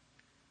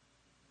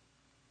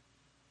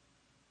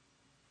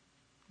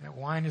 That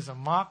wine is a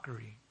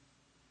mockery,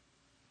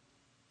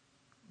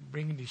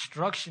 bringing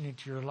destruction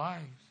into your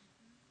lives.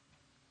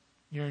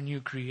 You're a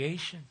new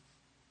creation.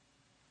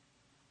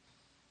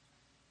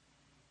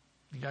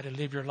 You got to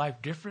live your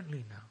life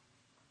differently now.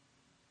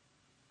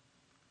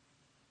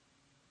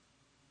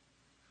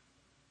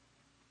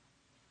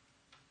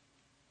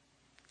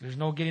 There's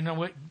no getting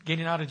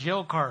out of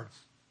jail cards.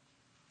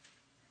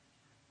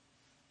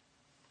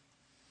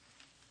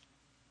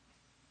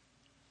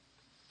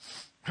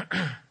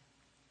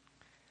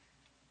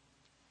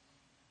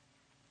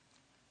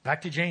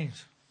 Back to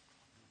James.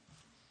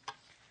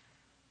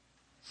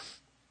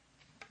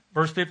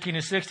 Verse 15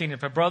 and 16.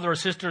 If a brother or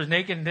sister is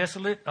naked and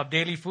desolate of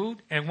daily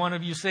food, and one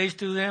of you says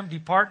to them,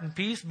 depart in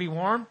peace, be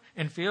warmed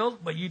and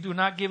filled, but you do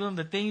not give them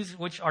the things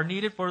which are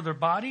needed for their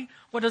body,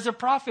 what does it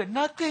profit?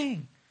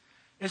 Nothing.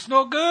 It's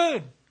no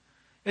good.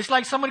 It's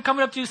like somebody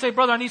coming up to you and say,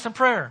 brother, I need some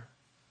prayer.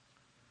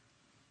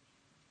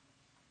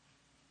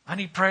 I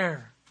need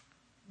prayer.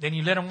 Then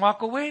you let them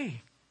walk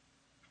away.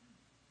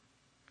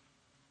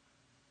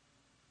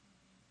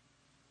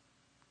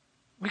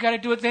 We got to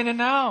do it then and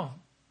now.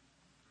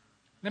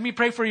 Let me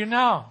pray for you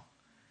now,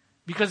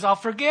 because I'll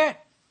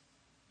forget.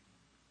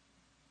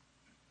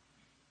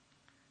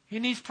 He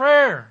needs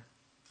prayer,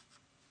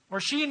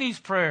 or she needs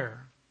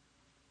prayer.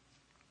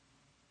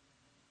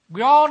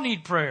 We all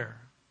need prayer.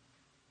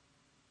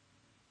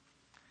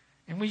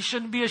 And we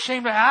shouldn't be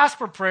ashamed to ask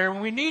for prayer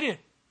when we need it.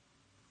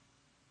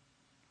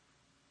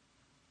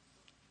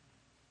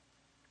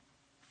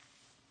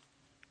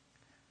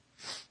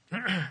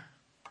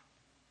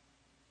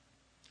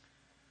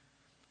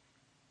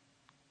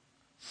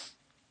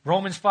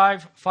 Romans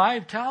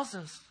 5:5 tells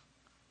us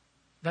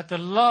that the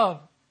love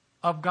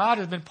of God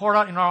has been poured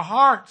out in our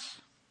hearts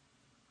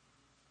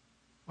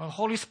by the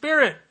Holy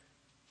Spirit.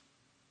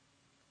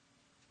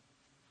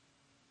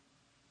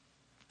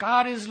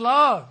 God is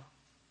love.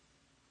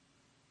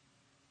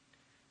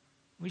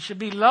 We should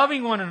be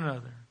loving one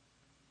another.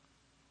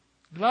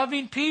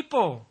 Loving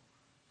people.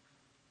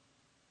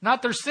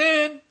 Not their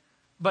sin,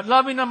 but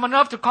loving them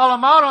enough to call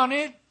them out on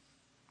it.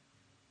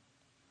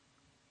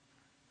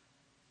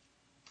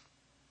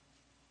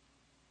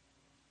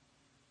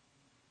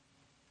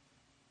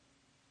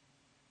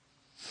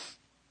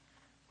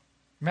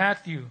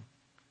 Matthew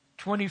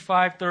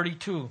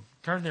 25:32.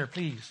 Turn there,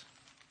 please.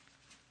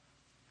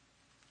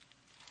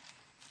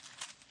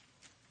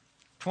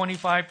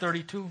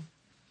 25:32.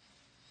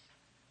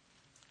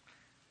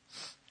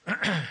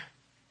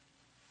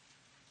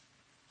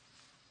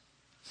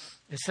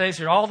 It says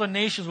here, all the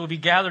nations will be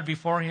gathered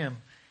before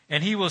him,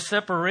 and he will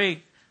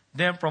separate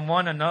them from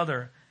one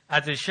another,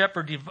 as a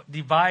shepherd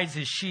divides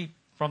his sheep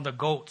from the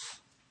goats.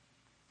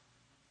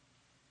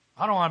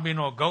 I don't want to be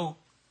no goat.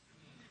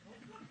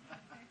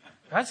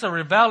 That's a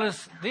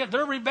rebellious,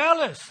 they're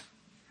rebellious.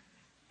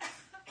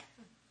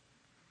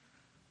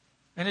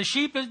 And a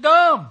sheep is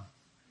dumb.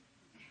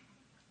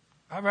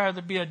 I'd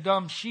rather be a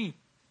dumb sheep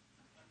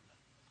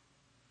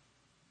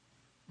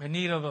in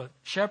need of a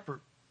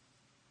shepherd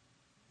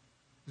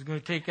who's going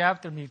to take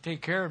after me,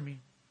 take care of me.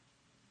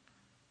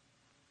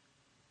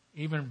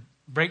 Even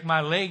break my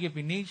leg if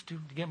he needs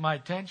to get my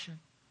attention.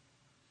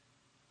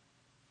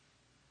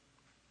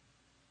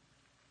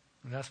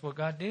 And that's what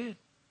God did.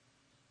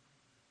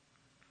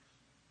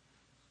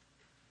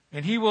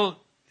 And he will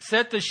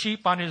set the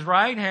sheep on his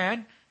right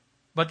hand,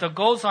 but the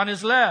goats on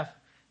his left.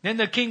 Then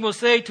the king will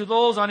say to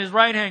those on his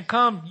right hand,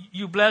 come,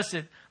 you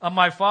blessed of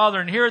my Father,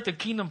 and inherit the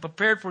kingdom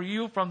prepared for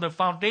you from the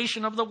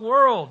foundation of the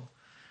world.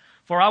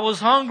 For I was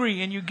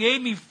hungry, and you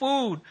gave me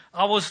food.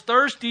 I was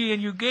thirsty,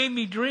 and you gave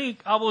me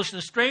drink. I was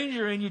a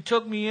stranger, and you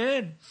took me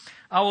in.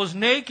 I was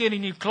naked,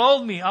 and you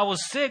clothed me. I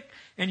was sick,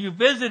 and you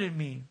visited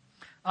me.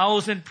 I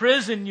was in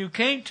prison, and you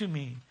came to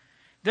me.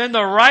 Then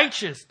the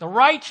righteous,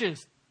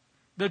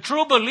 the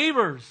true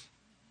believers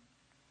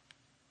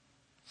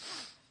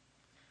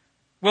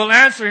will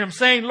answer him,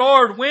 saying,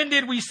 Lord, when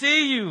did we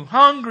see you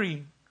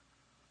hungry?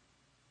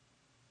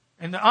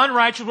 And the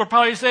unrighteous will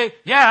probably say,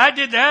 yeah, I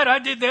did that, I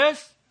did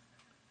this.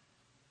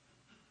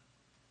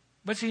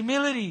 But it's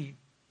humility.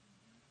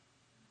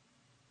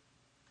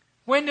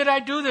 When did I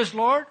do this,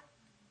 Lord?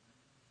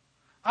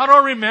 I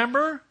don't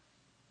remember.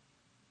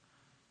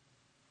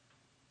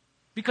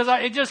 Because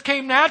it just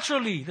came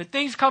naturally. The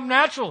things come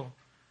natural.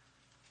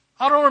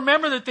 I don't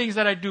remember the things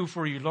that I do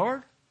for you,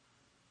 Lord.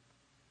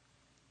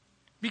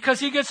 Because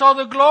he gets all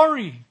the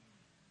glory.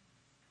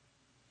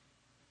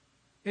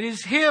 It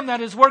is him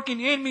that is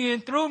working in me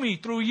and through me,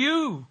 through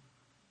you.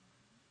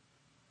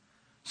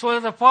 So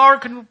that the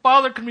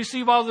Father can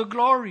receive all the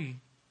glory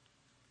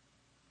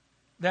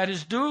that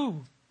is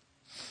due.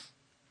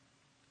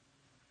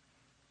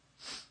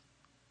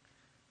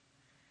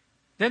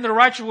 Then the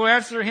righteous will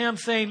answer him,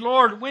 saying,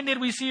 Lord, when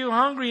did we see you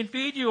hungry and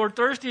feed you, or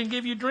thirsty and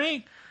give you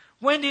drink?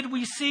 When did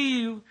we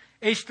see you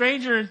a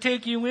stranger and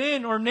take you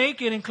in, or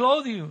naked and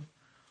clothe you?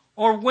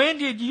 Or when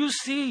did we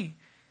see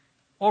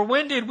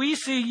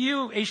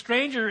you a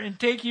stranger and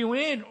take you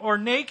in, or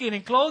naked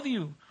and clothe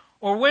you?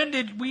 Or when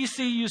did we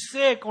see you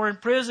sick or in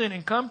prison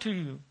and come to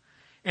you?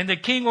 And the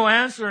king will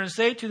answer and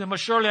say to them,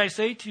 surely I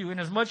say to you,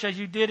 inasmuch as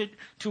you did it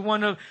to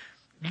one of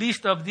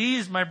least of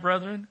these, my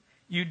brethren,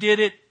 you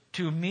did it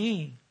to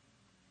me.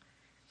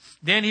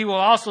 Then he will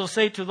also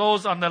say to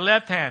those on the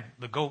left hand,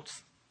 the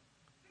goats,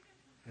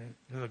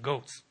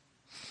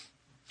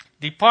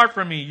 depart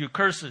from me, you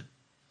cursed,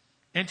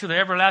 into the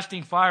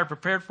everlasting fire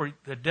prepared for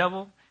the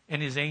devil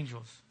and his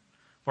angels.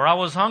 For I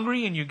was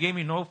hungry, and you gave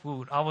me no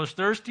food. I was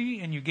thirsty,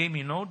 and you gave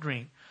me no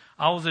drink.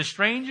 I was a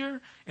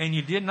stranger, and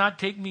you did not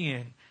take me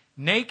in.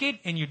 Naked,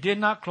 and you did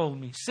not clothe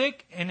me.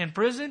 Sick and in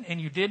prison,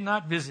 and you did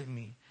not visit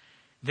me.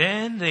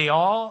 Then they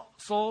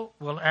also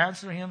will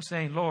answer him,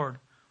 saying, Lord,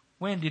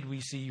 when did we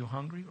see you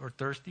hungry or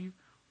thirsty,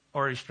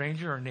 or a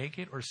stranger, or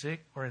naked, or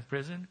sick, or in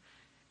prison,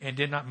 and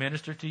did not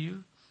minister to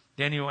you?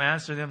 Then he will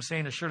answer them,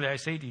 saying, surely I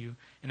say to you,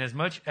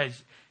 inasmuch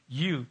as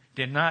you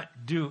did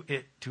not do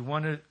it to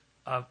one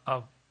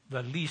of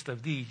the least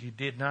of these, you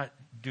did not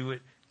do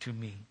it to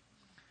me.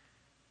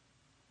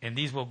 And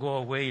these will go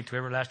away into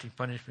everlasting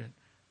punishment,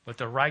 but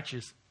the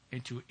righteous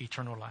into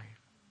eternal life.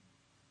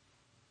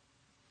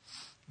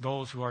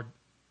 Those who are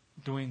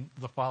doing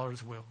the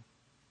Father's will,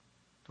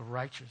 the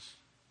righteous,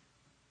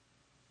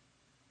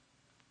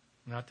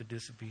 not the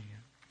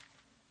disobedient.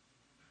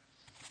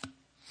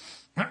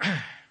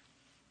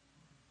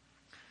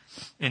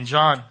 In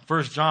 1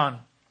 John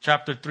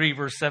chapter 3,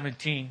 verse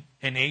 17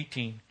 and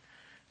 18,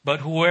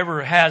 but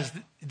whoever has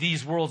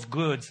these world's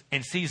goods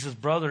and sees his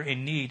brother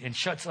in need and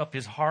shuts up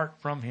his heart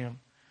from him,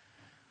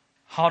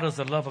 how does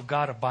the love of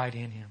God abide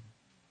in him?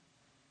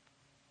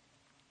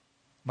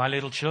 My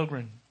little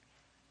children,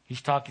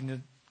 he's talking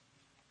to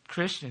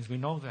Christians. We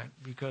know that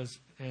because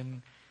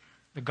in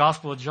the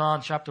Gospel of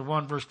John chapter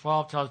 1, verse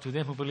 12 tells us, to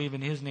them who believe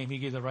in his name, he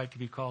gave the right to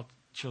be called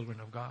children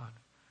of God.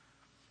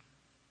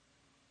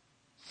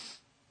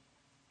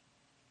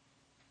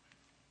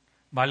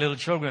 My little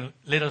children,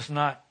 let us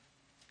not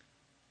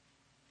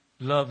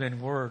love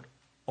in word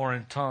or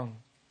in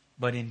tongue,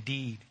 but in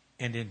deed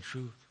and in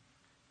truth.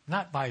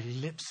 Not by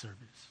lip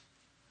service,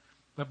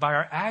 but by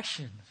our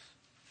actions.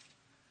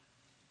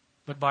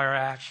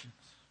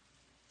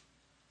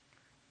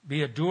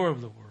 Be a doer of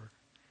the word.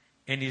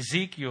 In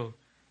Ezekiel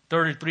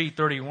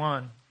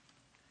 33:31,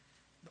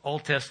 the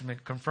Old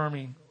Testament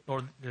confirming,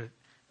 or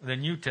the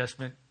New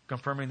Testament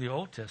confirming the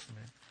Old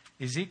Testament.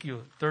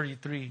 Ezekiel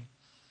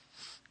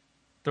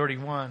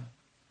 33:31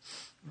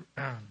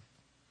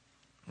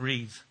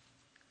 reads,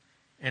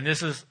 and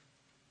this is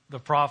the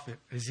prophet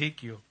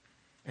Ezekiel,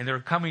 and they're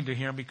coming to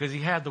him because he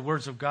had the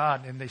words of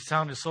God and they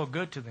sounded so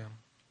good to them.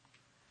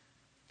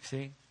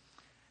 See?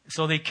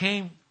 So they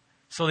come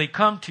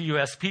to you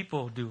as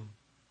people do.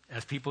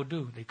 As people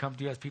do. They come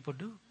to you as people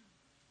do.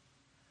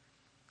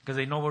 Because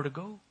they know where to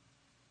go.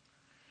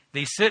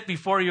 They sit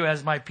before you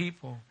as my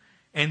people,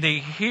 and they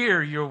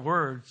hear your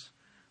words,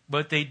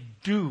 but they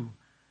do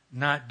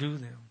not do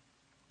them.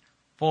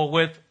 For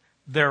with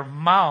their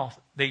mouth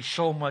they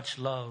show much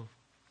love,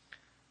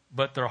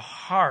 but their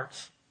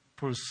hearts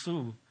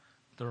pursue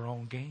their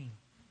own gain.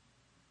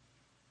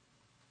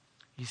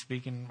 He's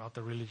speaking about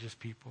the religious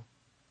people.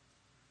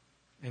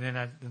 And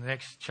then the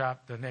next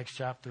chapter,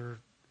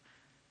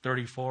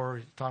 34,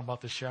 he's talking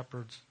about the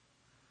shepherds,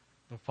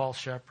 the false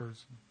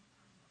shepherds.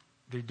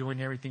 They're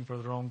doing everything for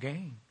their own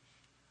gain.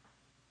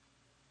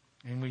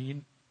 And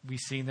we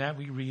see that,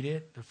 we read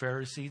it, the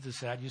Pharisees, the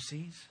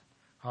Sadducees,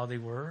 how they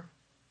were.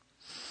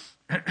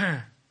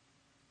 And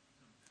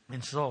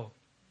so,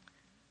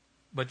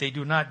 but they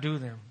do not do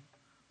them.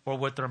 For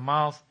with their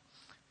mouth,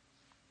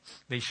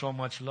 they show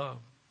much love.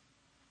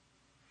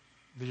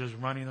 They're just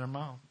running their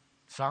mouth.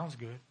 Sounds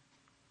good.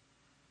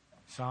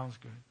 Sounds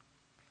good.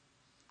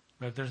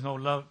 But if there's no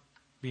love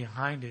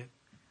behind it,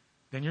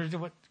 then you're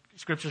what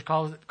Scripture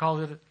calls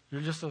it,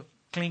 you're just a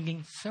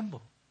clinging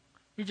cymbal.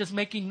 You're just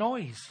making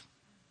noise.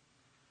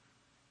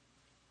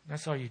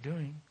 That's all you're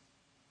doing.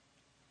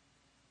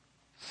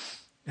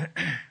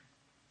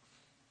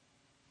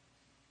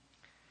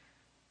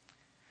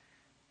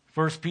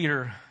 1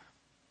 Peter.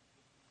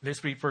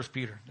 Let's read 1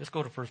 Peter. Let's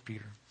go to 1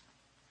 Peter.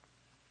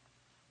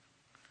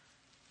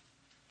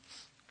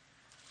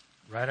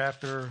 Right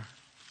after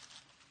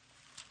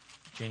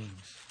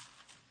James.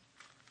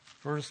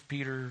 1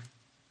 Peter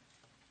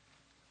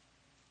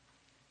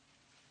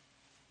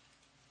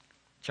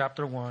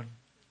chapter 1,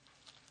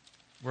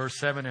 verse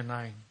 7 and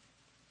 9.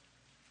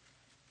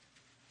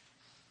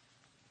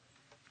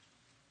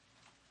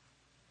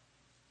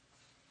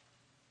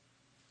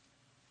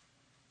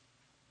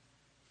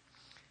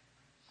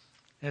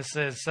 It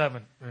says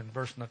 7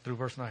 through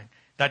verse 9.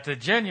 That the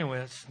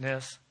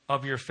genuineness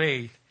of your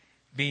faith,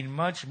 being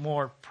much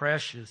more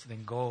precious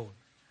than gold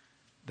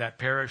that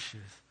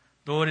perishes,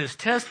 though it is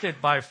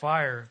tested by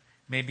fire,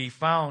 may be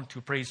found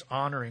to praise,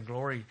 honor, and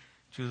glory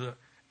to the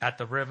at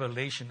the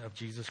revelation of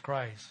Jesus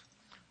Christ,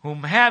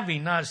 whom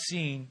having not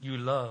seen you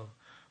love,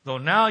 though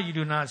now you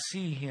do not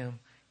see him,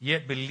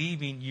 yet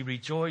believing you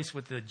rejoice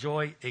with the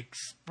joy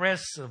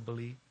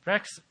expressible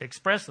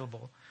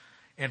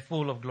and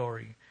full of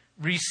glory,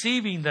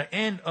 receiving the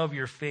end of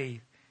your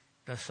faith,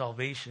 the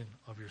salvation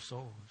of your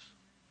souls.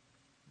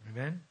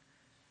 Amen?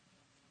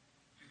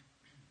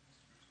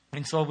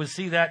 And so we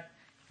see that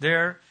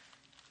there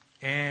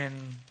in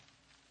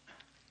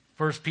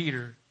 1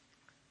 Peter.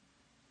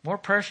 More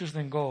precious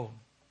than gold.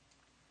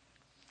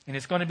 And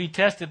it's going to be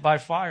tested by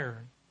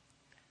fire.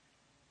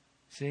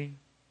 See?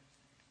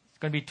 It's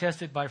going to be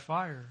tested by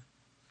fire.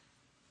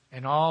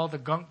 And all the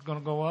gunk's going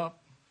to go up.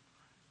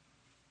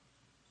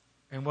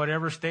 And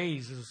whatever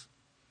stays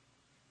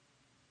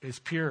is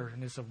pure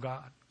and it's of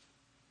God.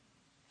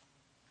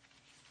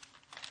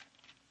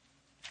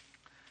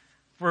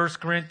 1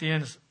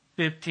 Corinthians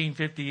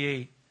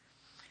 15:58.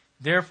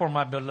 Therefore,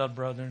 my beloved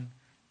brethren,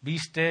 be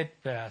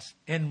steadfast,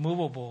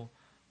 immovable,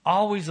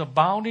 always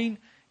abounding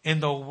in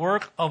the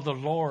work of the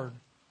Lord,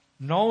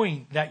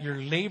 knowing that your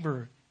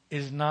labor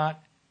is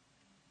not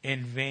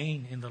in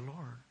vain in the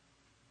Lord.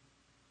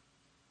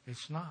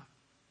 It's not.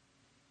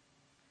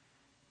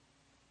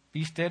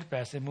 Be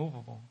steadfast,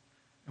 immovable.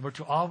 And we're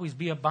to always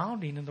be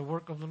abounding in the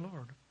work of the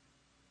Lord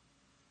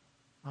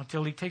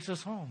until he takes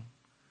us home.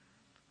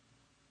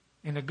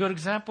 And a good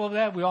example of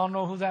that, we all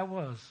know who that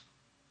was.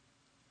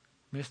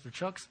 Mr.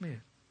 Chuck Smith.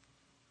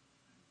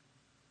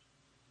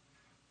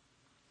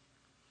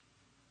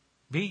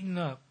 Beaten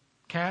up,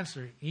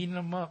 cancer, eating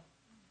him up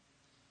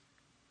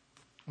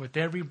with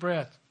every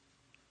breath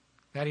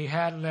that he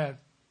had left,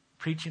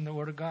 preaching the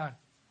Word of God.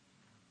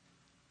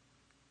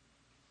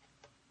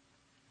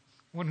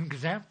 What an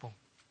example.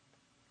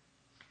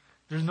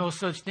 There's no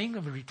such thing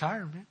of a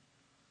retirement.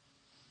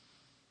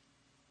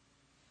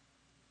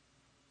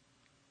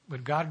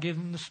 But God gave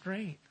him the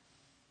strength.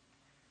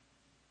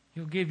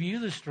 He'll give you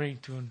the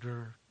strength to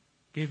endure.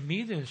 Give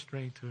me the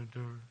strength to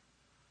endure.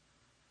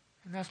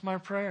 And that's my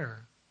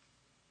prayer.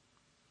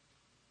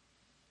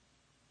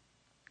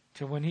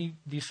 Till when he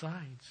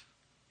decides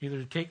either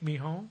to take me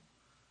home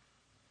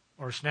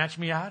or snatch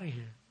me out of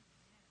here.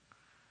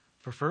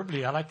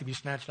 Preferably, I like to be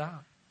snatched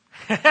out.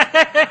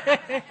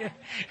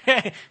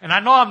 And I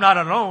know I'm not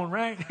alone,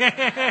 right?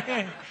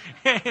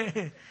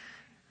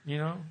 You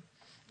know,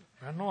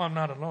 I know I'm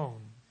not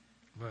alone.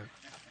 But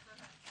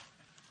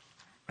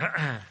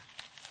let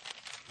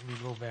me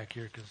go back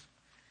here because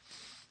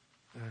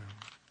I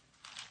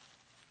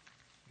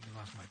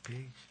lost my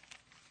page.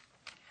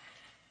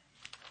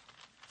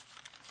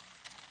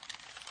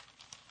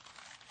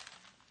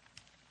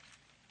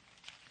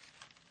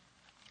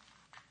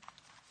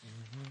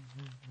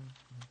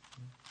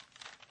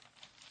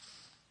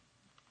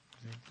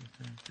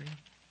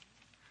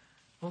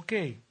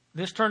 Okay,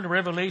 let's turn to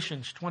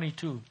Revelations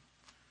 22,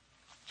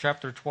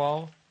 chapter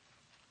 12,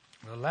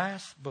 the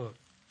last book.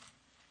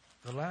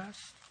 The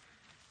last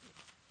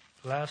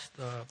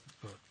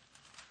book.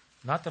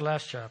 Not the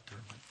last chapter.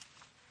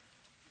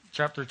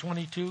 Chapter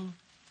 22,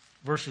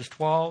 verses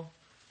 12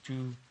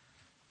 to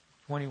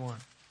 21.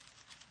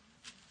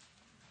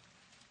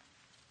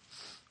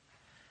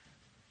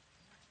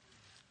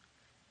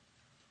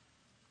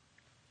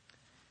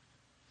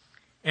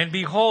 And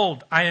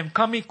behold, I am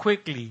coming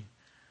quickly.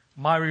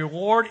 My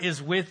reward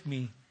is with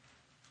me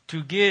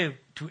to give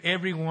to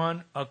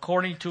everyone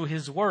according to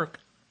his work.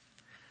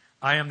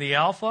 I am the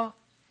Alpha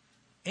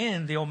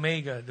and the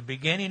Omega, the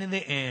beginning and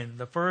the end,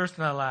 the first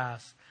and the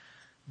last.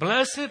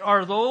 Blessed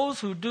are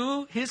those who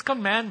do his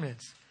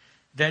commandments,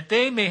 that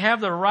they may have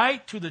the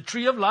right to the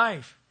tree of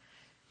life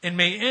and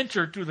may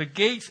enter through the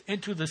gates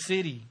into the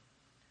city.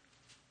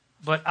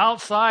 But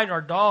outside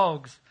are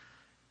dogs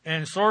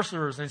and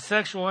sorcerers and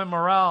sexual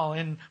immoral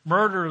and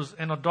murderers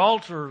and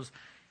adulterers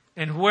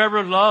and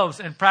whoever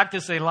loves and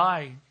practices a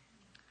lie.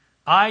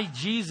 I,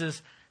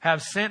 Jesus,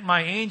 have sent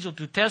my angel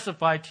to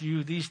testify to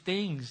you these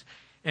things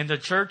in the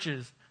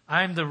churches.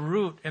 I am the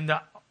root and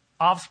the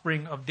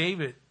offspring of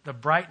David, the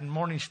bright and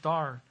morning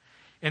star.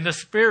 And the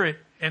Spirit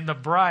and the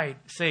bride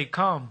say,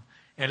 come.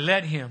 And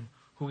let him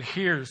who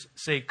hears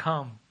say,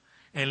 come.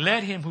 And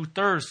let him who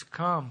thirsts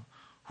come.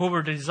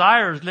 Whoever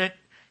desires, let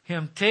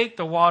him take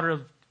the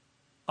water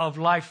of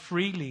life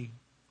freely.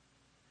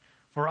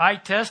 For I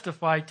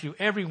testify to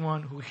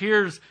everyone who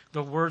hears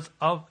the words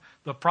of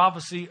the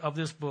prophecy of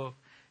this book.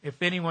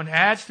 If anyone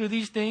adds to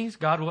these things,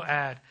 God will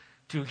add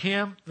to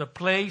him the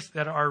plagues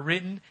that are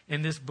written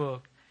in this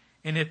book.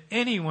 And if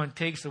anyone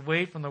takes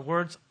away from the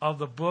words of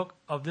the book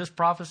of this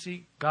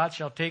prophecy, God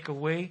shall take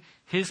away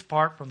his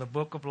part from the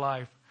book of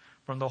life,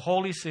 from the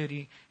holy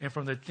city, and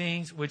from the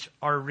things which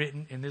are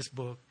written in this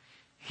book.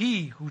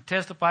 He who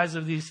testifies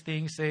of these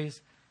things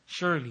says,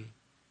 surely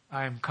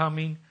I am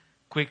coming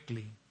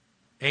quickly.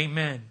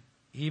 Amen.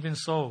 Even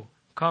so,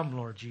 come,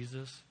 Lord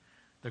Jesus.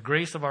 The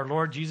grace of our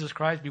Lord Jesus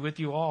Christ be with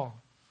you all.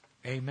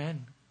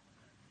 Amen.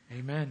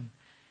 Amen.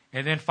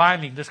 And then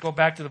finally, let's go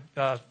back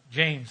to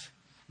James.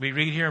 We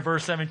read here in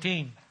verse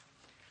 17.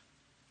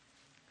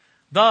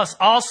 Thus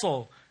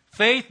also,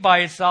 faith by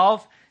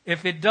itself,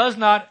 if it does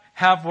not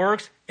have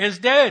works is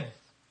dead.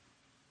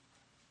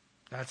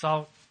 That's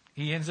how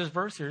he ends this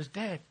verse here. It's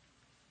dead.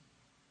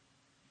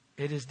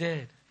 It is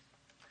dead.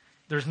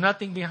 There's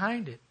nothing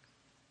behind it.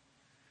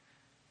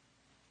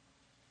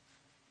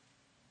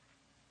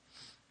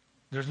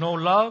 There's no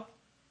love.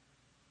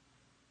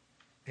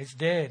 It's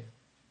dead.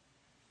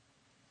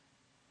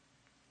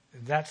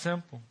 It's that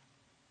simple.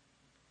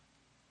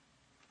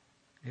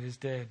 It is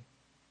dead.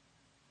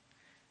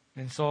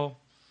 And so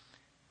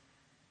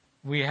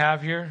we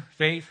have here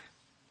faith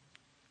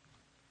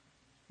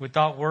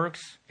without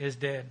works is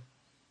dead.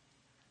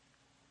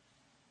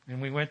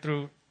 And we went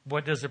through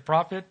what does it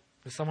profit?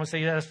 Does someone say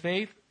he has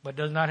faith but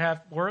does not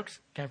have works?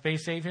 Can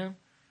faith save him?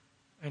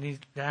 And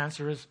the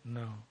answer is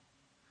no.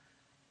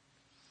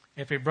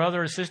 If a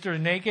brother or sister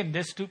is naked and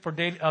destitute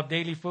of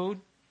daily food,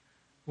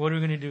 what are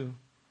we going to do?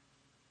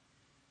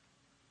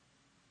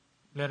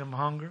 Let him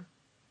hunger?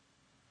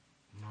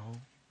 No.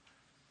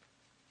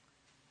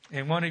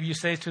 And one of you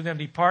says to them,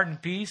 depart in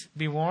peace,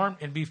 be warmed,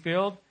 and be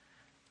filled,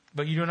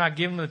 but you do not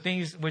give them the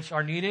things which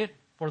are needed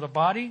for the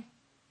body?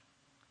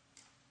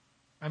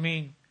 I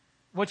mean,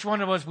 which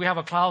one of us, we have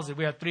a closet,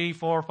 we have 3,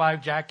 4,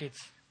 5 jackets.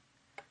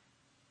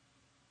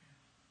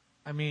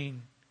 I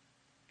mean,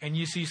 and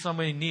you see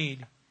somebody in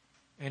need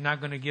and not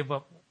going to give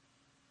up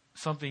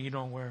something you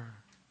don't wear.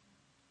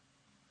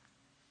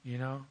 You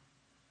know?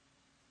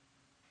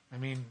 I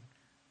mean,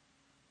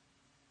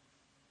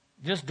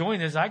 just doing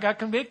this, I got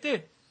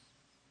convicted.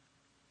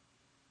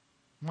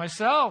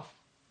 Myself.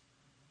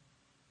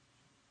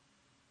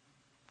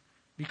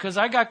 Because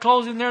I got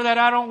clothes in there that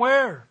I don't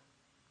wear.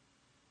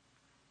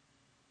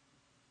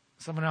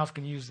 Someone else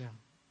can use them.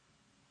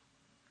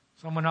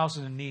 Someone else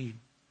is in need.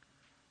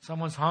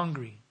 Someone's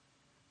hungry.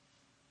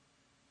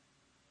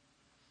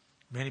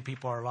 Many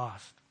people are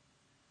lost.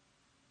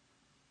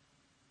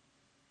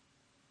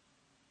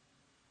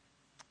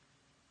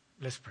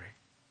 Let's pray.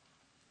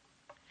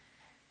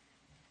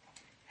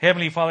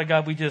 Heavenly Father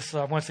God, we just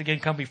once again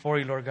come before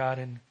you, Lord God.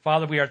 And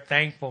Father, we are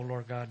thankful,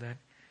 Lord God, that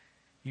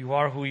you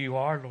are who you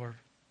are, Lord.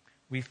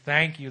 We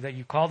thank you that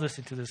you called us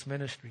into this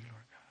ministry,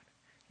 Lord God.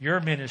 Your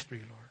ministry,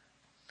 Lord.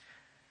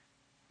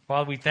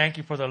 Father, we thank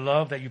you for the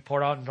love that you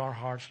poured out into our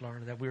hearts,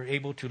 Lord, that we're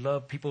able to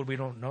love people we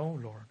don't know,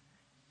 Lord.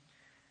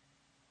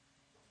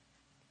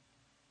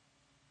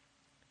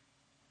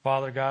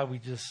 Father God, we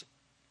just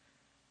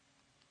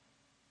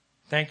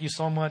thank you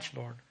so much,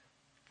 Lord,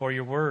 for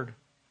your word,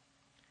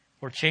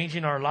 for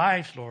changing our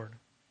lives, Lord.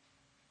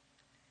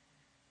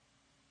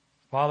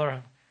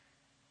 Father,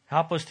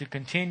 help us to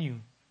continue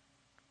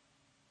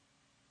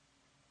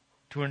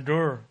to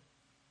endure,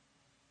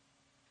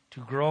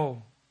 to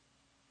grow,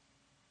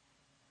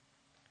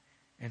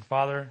 and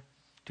Father,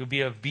 to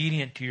be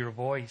obedient to your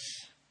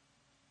voice.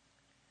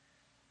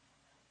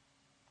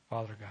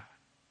 Father God,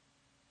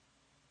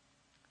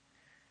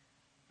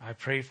 I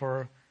pray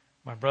for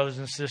my brothers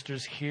and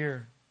sisters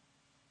here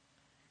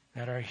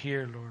that are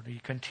here, Lord. That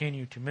you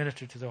continue to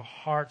minister to their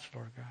hearts,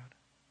 Lord God.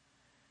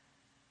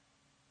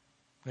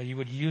 That you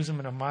would use them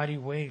in a mighty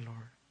way,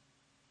 Lord.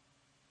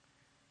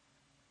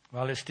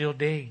 While it's still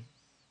day,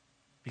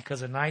 because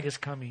the night is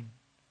coming.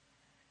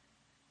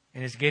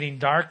 And it's getting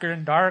darker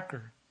and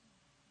darker.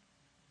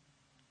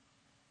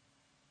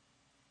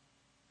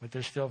 But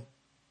there's still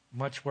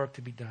much work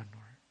to be done,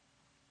 Lord.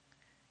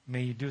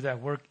 May you do that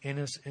work in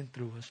us and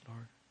through us,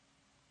 Lord.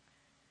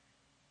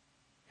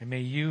 And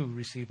may you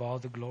receive all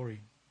the glory.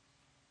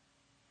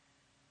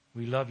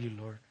 We love you,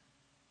 Lord.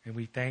 And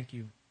we thank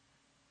you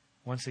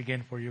once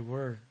again for your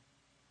word.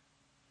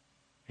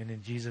 And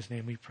in Jesus'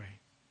 name we pray.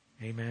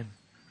 Amen.